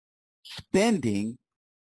 Spending,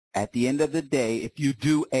 at the end of the day, if you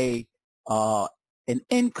do an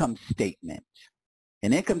income statement,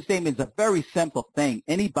 an income statement is a very simple thing.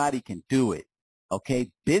 Anybody can do it. Okay,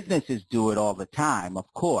 businesses do it all the time,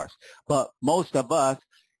 of course, but most of us,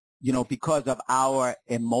 you know, because of our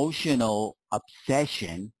emotional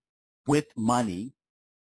obsession with money,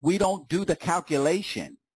 we don't do the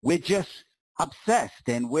calculation. We're just obsessed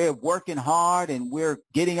and we're working hard and we're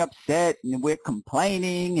getting upset and we're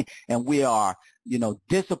complaining and we are,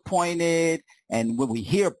 disappointed. And when we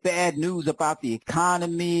hear bad news about the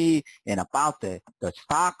economy and about the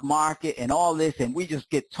stock market and all this, and we just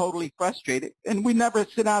get totally frustrated and we never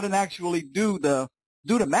sit down and actually do the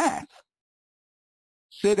math.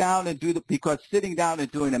 Sit down and because sitting down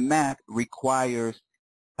and doing the math requires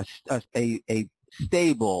a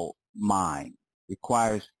stable mind,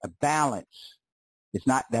 requires a balance.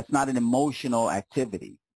 That's not an emotional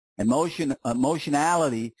activity.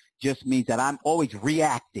 Emotionality just means that I'm always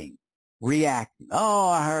reacting. Oh,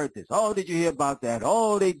 I heard this. Oh, did you hear about that?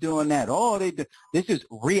 Oh, they doing that. Oh, this is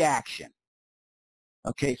reaction.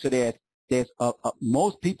 Okay, so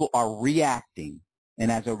most people are reacting,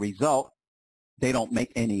 and as a result, they don't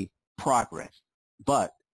make any progress.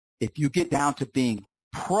 But if you get down to being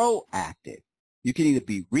proactive, you can either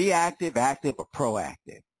be reactive, active, or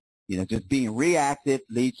proactive. Just being reactive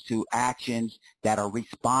leads to actions that are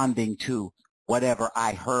responding to whatever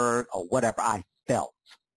I heard or whatever I felt.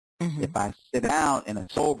 Mm-hmm. If I sit down in a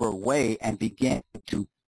sober way and begin to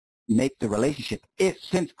make the relationship,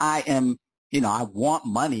 since I am, I want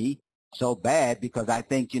money so bad because I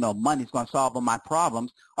think, money's going to solve all my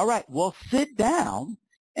problems. All right, well, sit down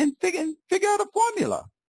and figure out a formula.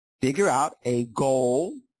 Figure out a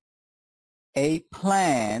goal, a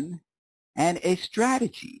plan, and a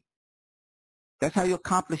strategy. That's how you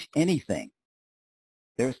accomplish anything.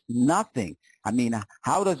 There's nothing. I mean,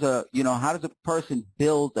 how does a person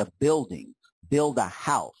build a building, build a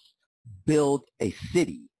house, build a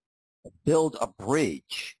city, build a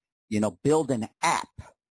bridge, build an app?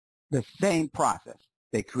 The same process.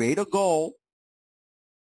 They create a goal,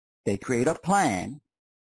 they create a plan,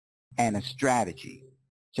 and a strategy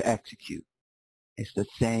to execute. It's the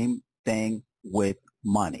same thing with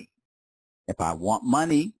money. If I want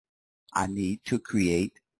money, I need to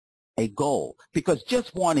create a goal, because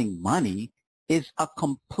just wanting money is a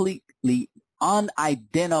completely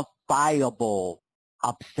unidentifiable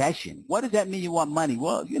obsession. What does that mean, you want money?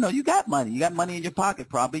 Well, you got money. You got money in your pocket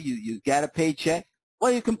probably. You got a paycheck.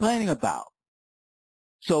 What are you complaining about?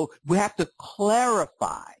 So we have to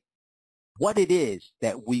clarify what it is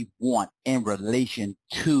that we want in relation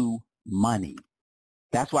to money.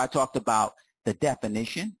 That's why I talked about the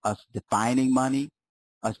definition, us defining money,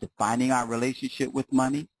 us defining our relationship with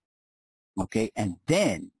money, okay, and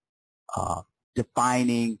then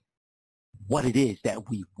defining what it is that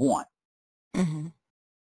we want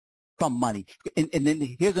from money. And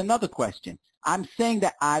then here's another question. I'm saying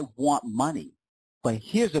that I want money, but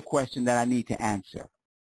here's a question that I need to answer.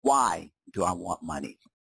 Why do I want money?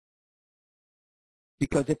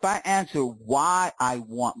 Because if I answer why I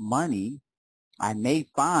want money, I may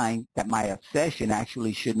find that my obsession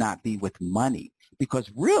actually should not be with money.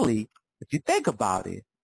 Because really, if you think about it,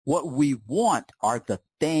 what we want are the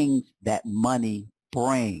things that money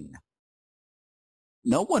brings.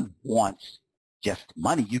 No one wants just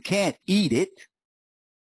money. You can't eat it.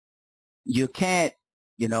 You can't,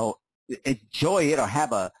 enjoy it or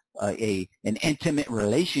have an intimate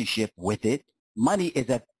relationship with it. Money is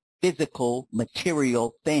a physical,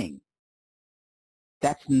 material thing.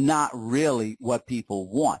 That's not really what people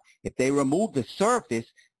want. If they remove the surface,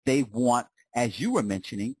 they want, as you were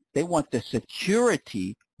mentioning, they want the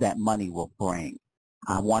security that money will bring.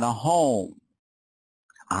 I want a home.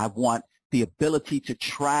 I want the ability to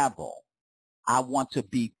travel. I want to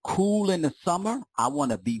be cool in the summer. I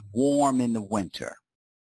want to be warm in the winter.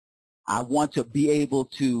 I want to be able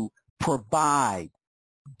to provide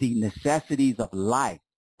the necessities of life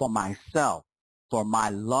for myself, for my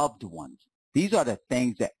loved ones. These are the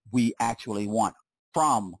things that we actually want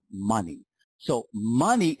from money. So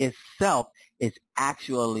money itself is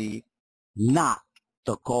actually not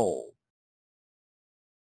the goal.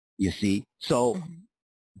 You see? So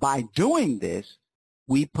by doing this,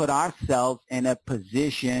 we put ourselves in a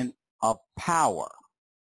position of power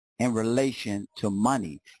in relation to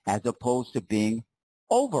money, as opposed to being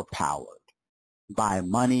overpowered by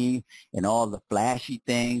money and all the flashy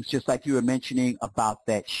things, just like you were mentioning about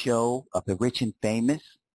that show of The Rich and Famous.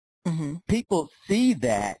 People see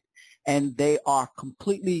that and they are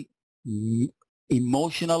completely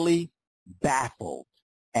emotionally baffled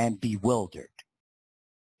and bewildered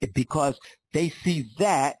because they see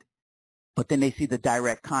that, but then they see the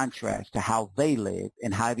direct contrast to how they live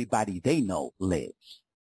and how everybody they know lives.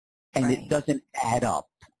 And It doesn't add up.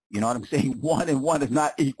 You know what I'm saying? 1 and 1 is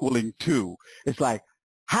not equaling 2. It's like,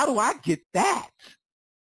 how do I get that?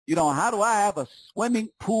 How do I have a swimming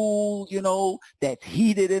pool, that's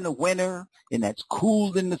heated in the winter and that's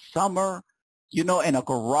cooled in the summer, and a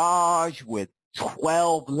garage with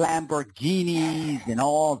 12 Lamborghinis and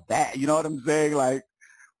all that. You know what I'm saying? Like,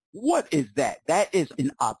 what is that? That is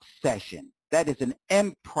an obsession. That is an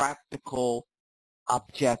impractical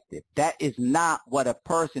objective. That is not what a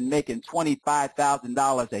person making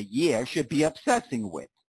 $25,000 a year should be obsessing with.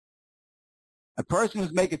 A person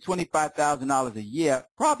who's making $25,000 a year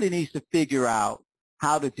probably needs to figure out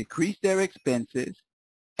how to decrease their expenses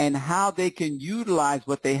and how they can utilize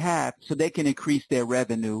what they have so they can increase their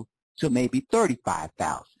revenue to maybe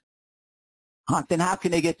 $35,000. Then how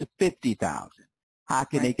can they get to $50,000? How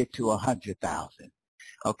can they get to $100,000?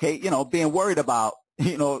 Okay, being worried about,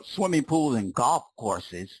 swimming pools and golf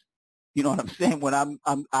courses, you know what I'm saying? When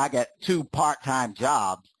I got 2 part-time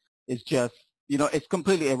jobs, it's just, it's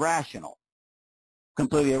completely irrational.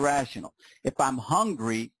 Completely irrational. If I'm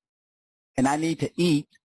hungry and I need to eat,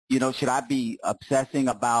 should I be obsessing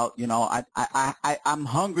about, I'm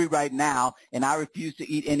hungry right now and I refuse to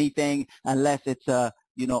eat anything unless it's a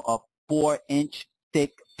 4-inch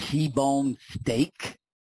thick T-bone steak?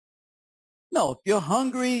 No, if you're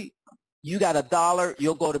hungry, you got $1,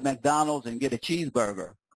 you'll go to McDonald's and get a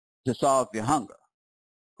cheeseburger to solve your hunger,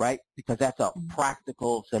 right? Because that's a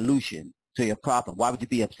practical solution to your problem. Why would you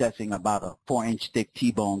be obsessing about a 4-inch thick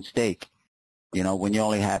T-bone steak, when you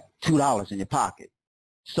only have $2 in your pocket?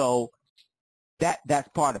 So that's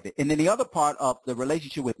part of it. And then the other part of the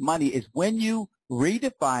relationship with money is when you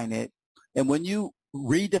redefine it and when you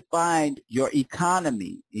redefine your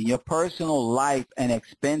economy in your personal life and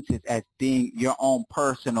expenses as being your own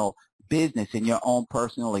personal business and your own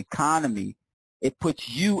personal economy, it puts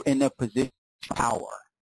you in a position of power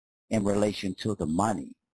in relation to the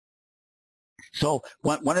money. So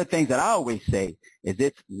one of the things that I always say is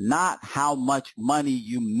it's not how much money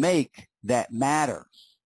you make that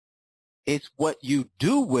matters. It's what you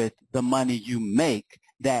do with the money you make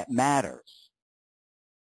that matters.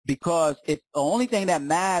 Because if the only thing that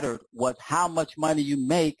mattered was how much money you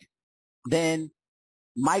make, then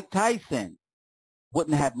Mike Tyson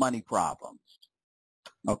wouldn't have money problems.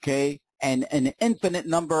 Okay? And an infinite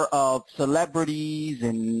number of celebrities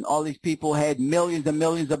and all these people had millions and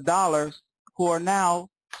millions of dollars who are now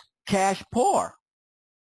cash poor.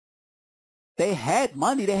 They had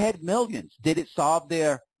money. They had millions. Did it solve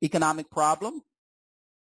their economic problem?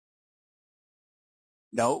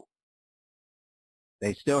 No.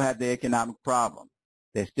 They still have the economic problem.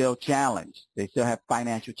 They're still challenged. They still have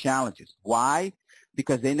financial challenges. Why?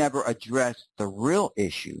 Because they never addressed the real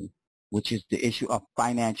issue, which is the issue of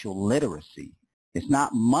financial literacy. It's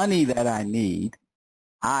not money that I need,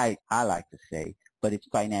 I like to say, but it's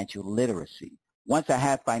financial literacy. Once I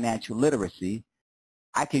have financial literacy,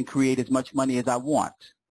 I can create as much money as I want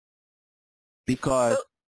because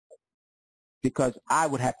I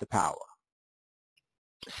would have the power.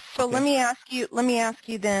 So let me ask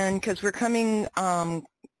you then, because we're coming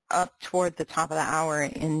up toward the top of the hour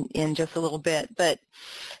in just a little bit. But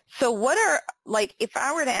so what are, like, if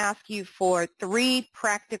I were to ask you for 3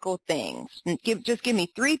 practical things, just give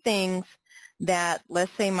me 3 things that,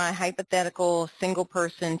 let's say my hypothetical single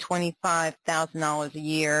person, $25,000 a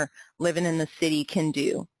year living in the city can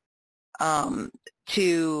do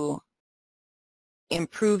to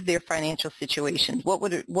improve their financial situations. What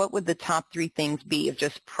would the top 3 things be of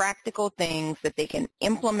just practical things that they can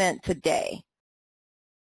implement today?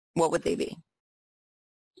 What would they be?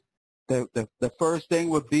 The first thing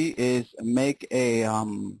would be is make a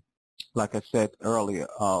like I said earlier,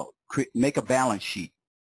 make a balance sheet.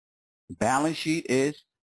 The balance sheet is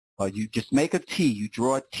you just make a T. You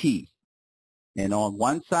draw a T, and on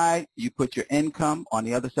one side you put your income, on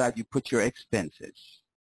the other side you put your expenses,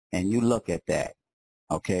 and you look at that.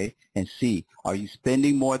 Okay, and see, are you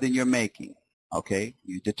spending more than you're making? Okay,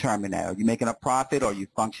 you determine that. Are you making a profit or are you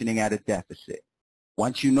functioning at a deficit?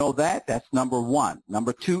 Once you know that, that's number 1.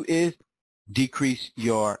 Number 2 is decrease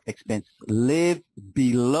your expenses. Live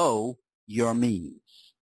below your means.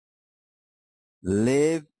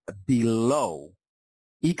 Live below,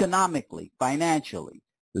 economically, financially,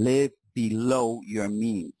 live below your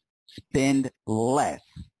means. Spend less,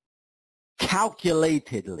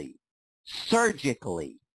 calculatedly,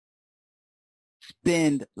 surgically.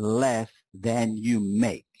 Spend less than you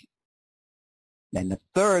make. And the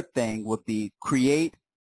third thing would be create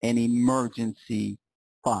an emergency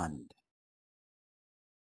fund.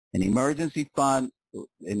 An emergency fund,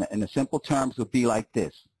 in the simple terms, would be like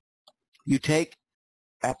this. You take,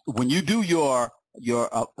 when you do your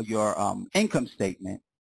income statement,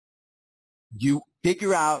 you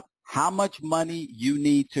figure out how much money you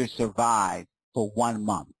need to survive for 1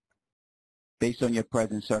 month based on your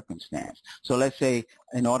present circumstance. So let's say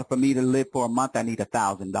in order for me to live for a month, I need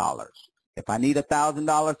 $1,000. If I need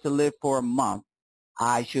 $1,000 to live for a month,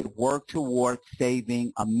 I should work towards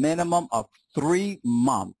saving a minimum of 3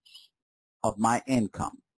 months of my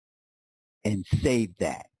income and save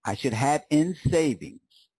that. I should have in savings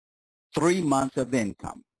 3 months of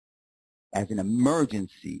income as an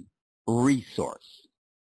emergency resource.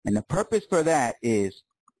 And the purpose for that is,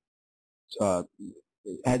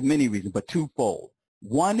 has many reasons, but twofold.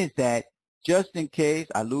 One is that just in case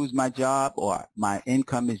I lose my job or my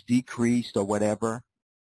income is decreased or whatever,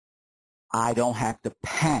 I don't have to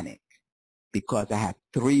panic because I have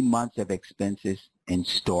 3 months of expenses in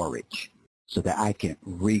storage so that I can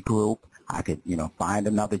regroup. I could, find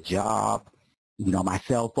another job. My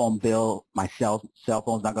cell phone bill, my cell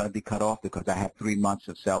phone's not going to be cut off because I have 3 months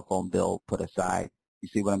of cell phone bill put aside. You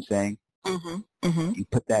see what I'm saying? Mm-hmm. Mm-hmm. You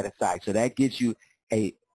put that aside. So that gives you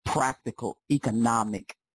a practical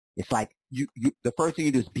economic. It's like you the first thing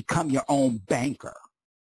you do is become your own banker.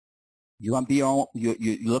 You want to be your own,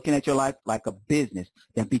 you're looking at your life like a business,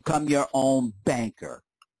 then become your own banker.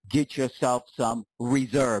 Get yourself some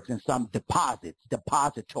reserves and some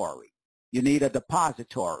depository. You need a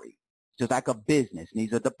depository. Just like a business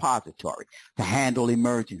needs a depository to handle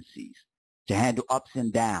emergencies, to handle ups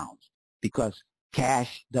and downs, because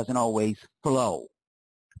cash doesn't always flow.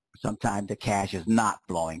 Sometimes the cash is not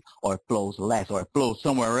flowing, or it flows less, or it flows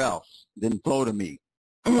somewhere else. It didn't flow to me,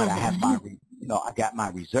 but I have my, I got my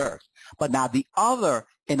reserves. But now the other,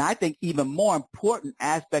 and I think even more important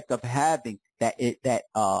aspect of having that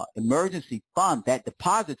emergency fund, that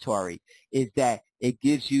depository, is that it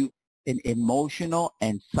gives you an emotional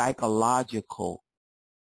and psychological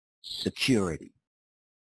security.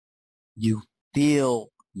 You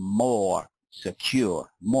feel more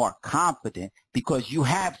secure, more confident because you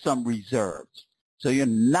have some reserves. So you're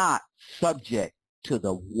not subject to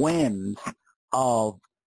the whims of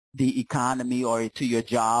the economy or to your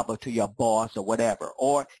job or to your boss or whatever.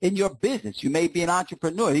 Or in your business, you may be an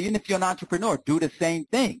entrepreneur. Even if you're an entrepreneur, do the same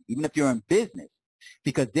thing, even if you're in business,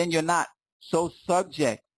 because then you're not so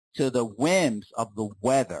subject to the whims of the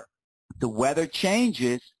weather. If the weather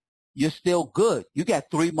changes, you're still good. You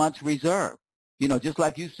got 3 months reserve. Just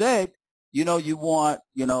like you said, you want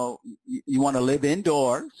to live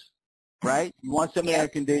indoors, right? You want some air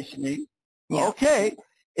conditioning. Yeah. Okay.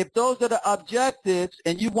 If those are the objectives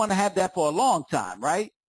and you want to have that for a long time,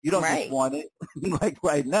 right? You don't just want it like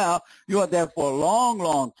right now. You want that for a long,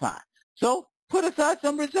 long time. So put aside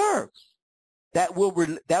some reserves. That will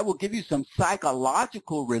give you some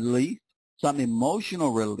psychological relief, some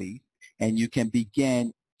emotional relief, and you can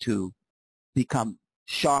begin to become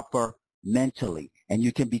sharper mentally, and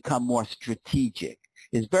you can become more strategic.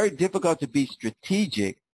 It's very difficult to be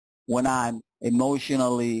strategic when I'm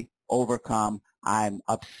emotionally overcome, I'm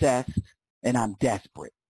obsessed, and I'm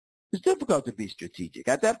desperate. It's difficult to be strategic.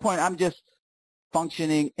 At that point, I'm just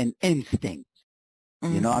functioning in instinct.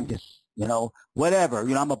 Mm-hmm. I'm just, whatever.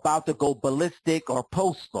 I'm about to go ballistic or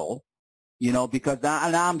postal, because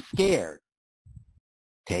I'm scared.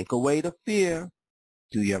 Take away the fear,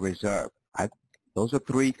 do your reserve. Those are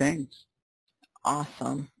 3 things.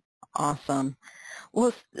 Awesome.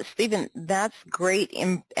 Well, Stephen, that's great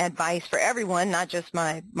advice for everyone, not just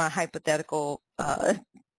my hypothetical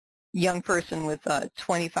young person with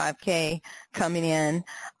 $25K coming in.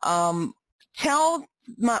 Tell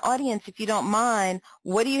my audience, if you don't mind,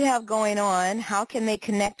 what do you have going on? How can they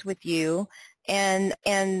connect with you? And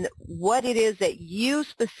what it is that you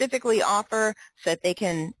specifically offer so that they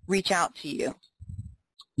can reach out to you?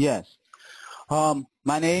 Yes.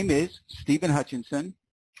 My name is Stephen Hutchinson,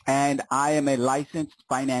 and I am a licensed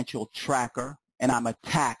financial tracker, and I'm a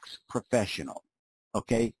tax professional.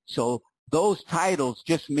 Okay? So those titles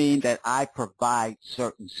just mean that I provide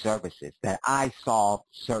certain services, that I solve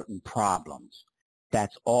certain problems.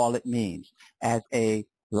 That's all it means. As a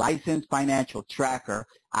licensed financial tracker,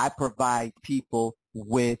 I provide people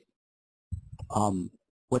with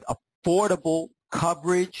affordable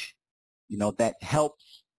coverage, that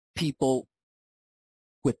helps people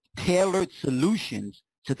with tailored solutions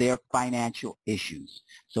to their financial issues.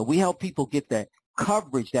 So we help people get the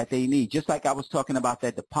coverage that they need, just like I was talking about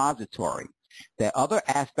that depository. The other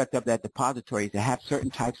aspect of that depository is to have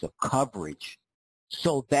certain types of coverage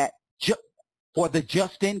so that for the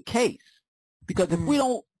just in case. Because if we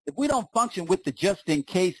don't function with the just in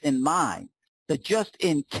case in mind, the just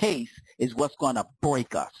in case is what's going to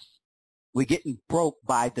break us. We're getting broke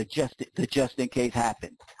by the just in case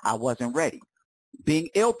happened. I wasn't ready. Being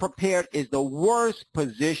ill prepared is the worst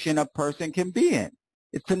position a person can be in.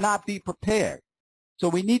 It's to not be prepared. So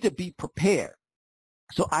we need to be prepared.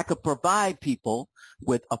 So I could provide people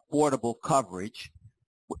with affordable coverage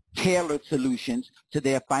tailored solutions to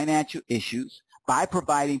their financial issues by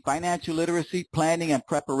providing financial literacy, planning, and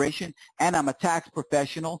preparation. And I'm a tax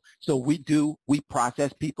professional, so we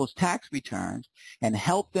process people's tax returns and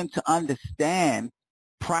help them to understand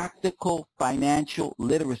practical financial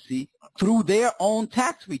literacy through their own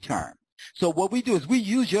tax return. So what we do is we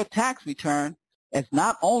use your tax return as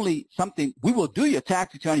not only something, we will do your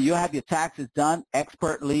tax return and you'll have your taxes done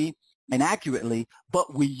expertly and accurately,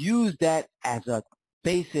 but we use that as a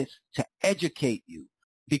basis to educate you,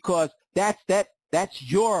 because that's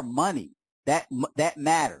your money. That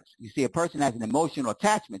matters. You see, a person has an emotional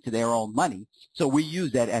attachment to their own money, so we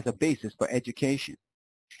use that as a basis for education.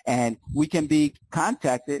 And we can be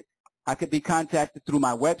contacted. I could be contacted through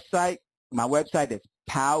my website. My website is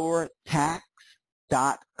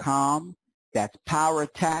powertax.com. That's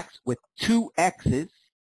PowerTax with 2 X's.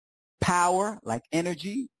 Power, like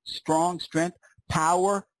energy, strong, strength.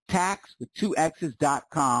 PowerTax with 2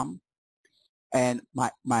 X's.com. And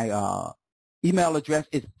my email address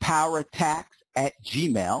is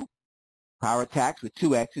powertax@gmail. PowerTax with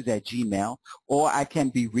 2 X's at Gmail. Or I can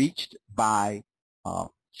be reached by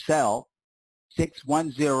cell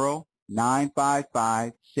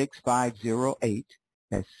 610-955-6508.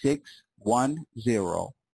 That's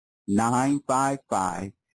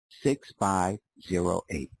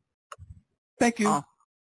 610-955-6508. Thank you.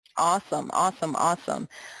 Awesome.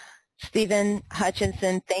 Stephen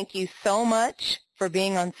Hutchinson, thank you so much for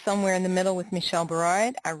being on Somewhere in the Middle with Michelle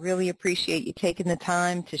Berard. I really appreciate you taking the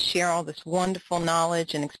time to share all this wonderful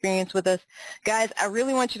knowledge and experience with us. Guys, I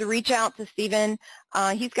really want you to reach out to Stephen.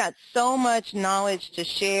 He's got so much knowledge to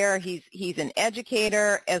share. He's an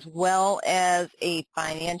educator as well as a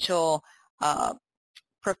financial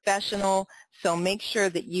professional. So make sure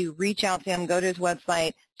that you reach out to him, go to his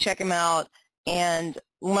website, check him out, and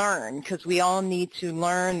learn, because we all need to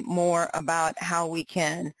learn more about how we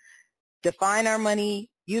can define our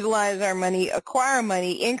money, utilize our money, acquire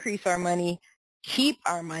money, increase our money, keep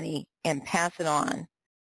our money, and pass it on.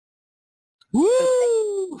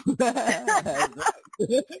 Woo!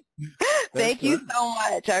 Thank you so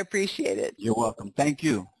much. I appreciate it. You're welcome. Thank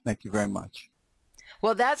you. Thank you very much.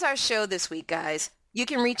 Well, that's our show this week, guys. You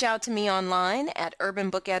can reach out to me online at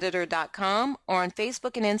urbanbookeditor.com or on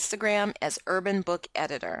Facebook and Instagram as Urban Book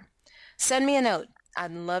Editor. Send me a note.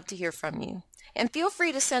 I'd love to hear from you. And feel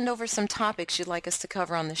free to send over some topics you'd like us to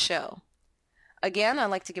cover on the show. Again, I'd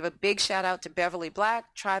like to give a big shout out to Beverly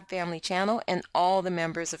Black, Tribe Family Channel, and all the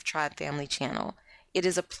members of Tribe Family Channel. It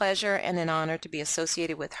is a pleasure and an honor to be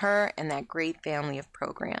associated with her and that great family of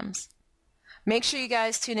programs. Make sure you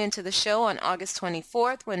guys tune into the show on August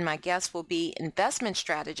 24th when my guest will be investment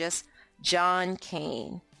strategist John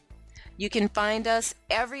Kane. You can find us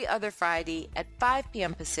every other Friday at 5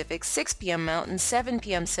 p.m. Pacific, 6 p.m. Mountain, 7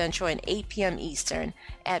 p.m. Central, and 8 p.m. Eastern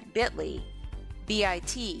at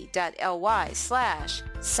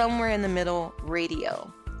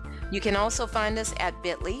bit.ly/somewhereinthemiddle-radio. You can also find us at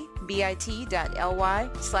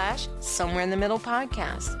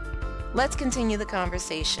bit.ly/somewhereinthemiddle-podcast. Let's continue the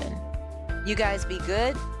conversation. You guys be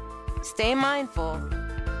good, stay mindful,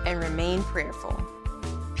 and remain prayerful.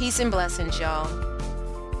 Peace and blessings, y'all.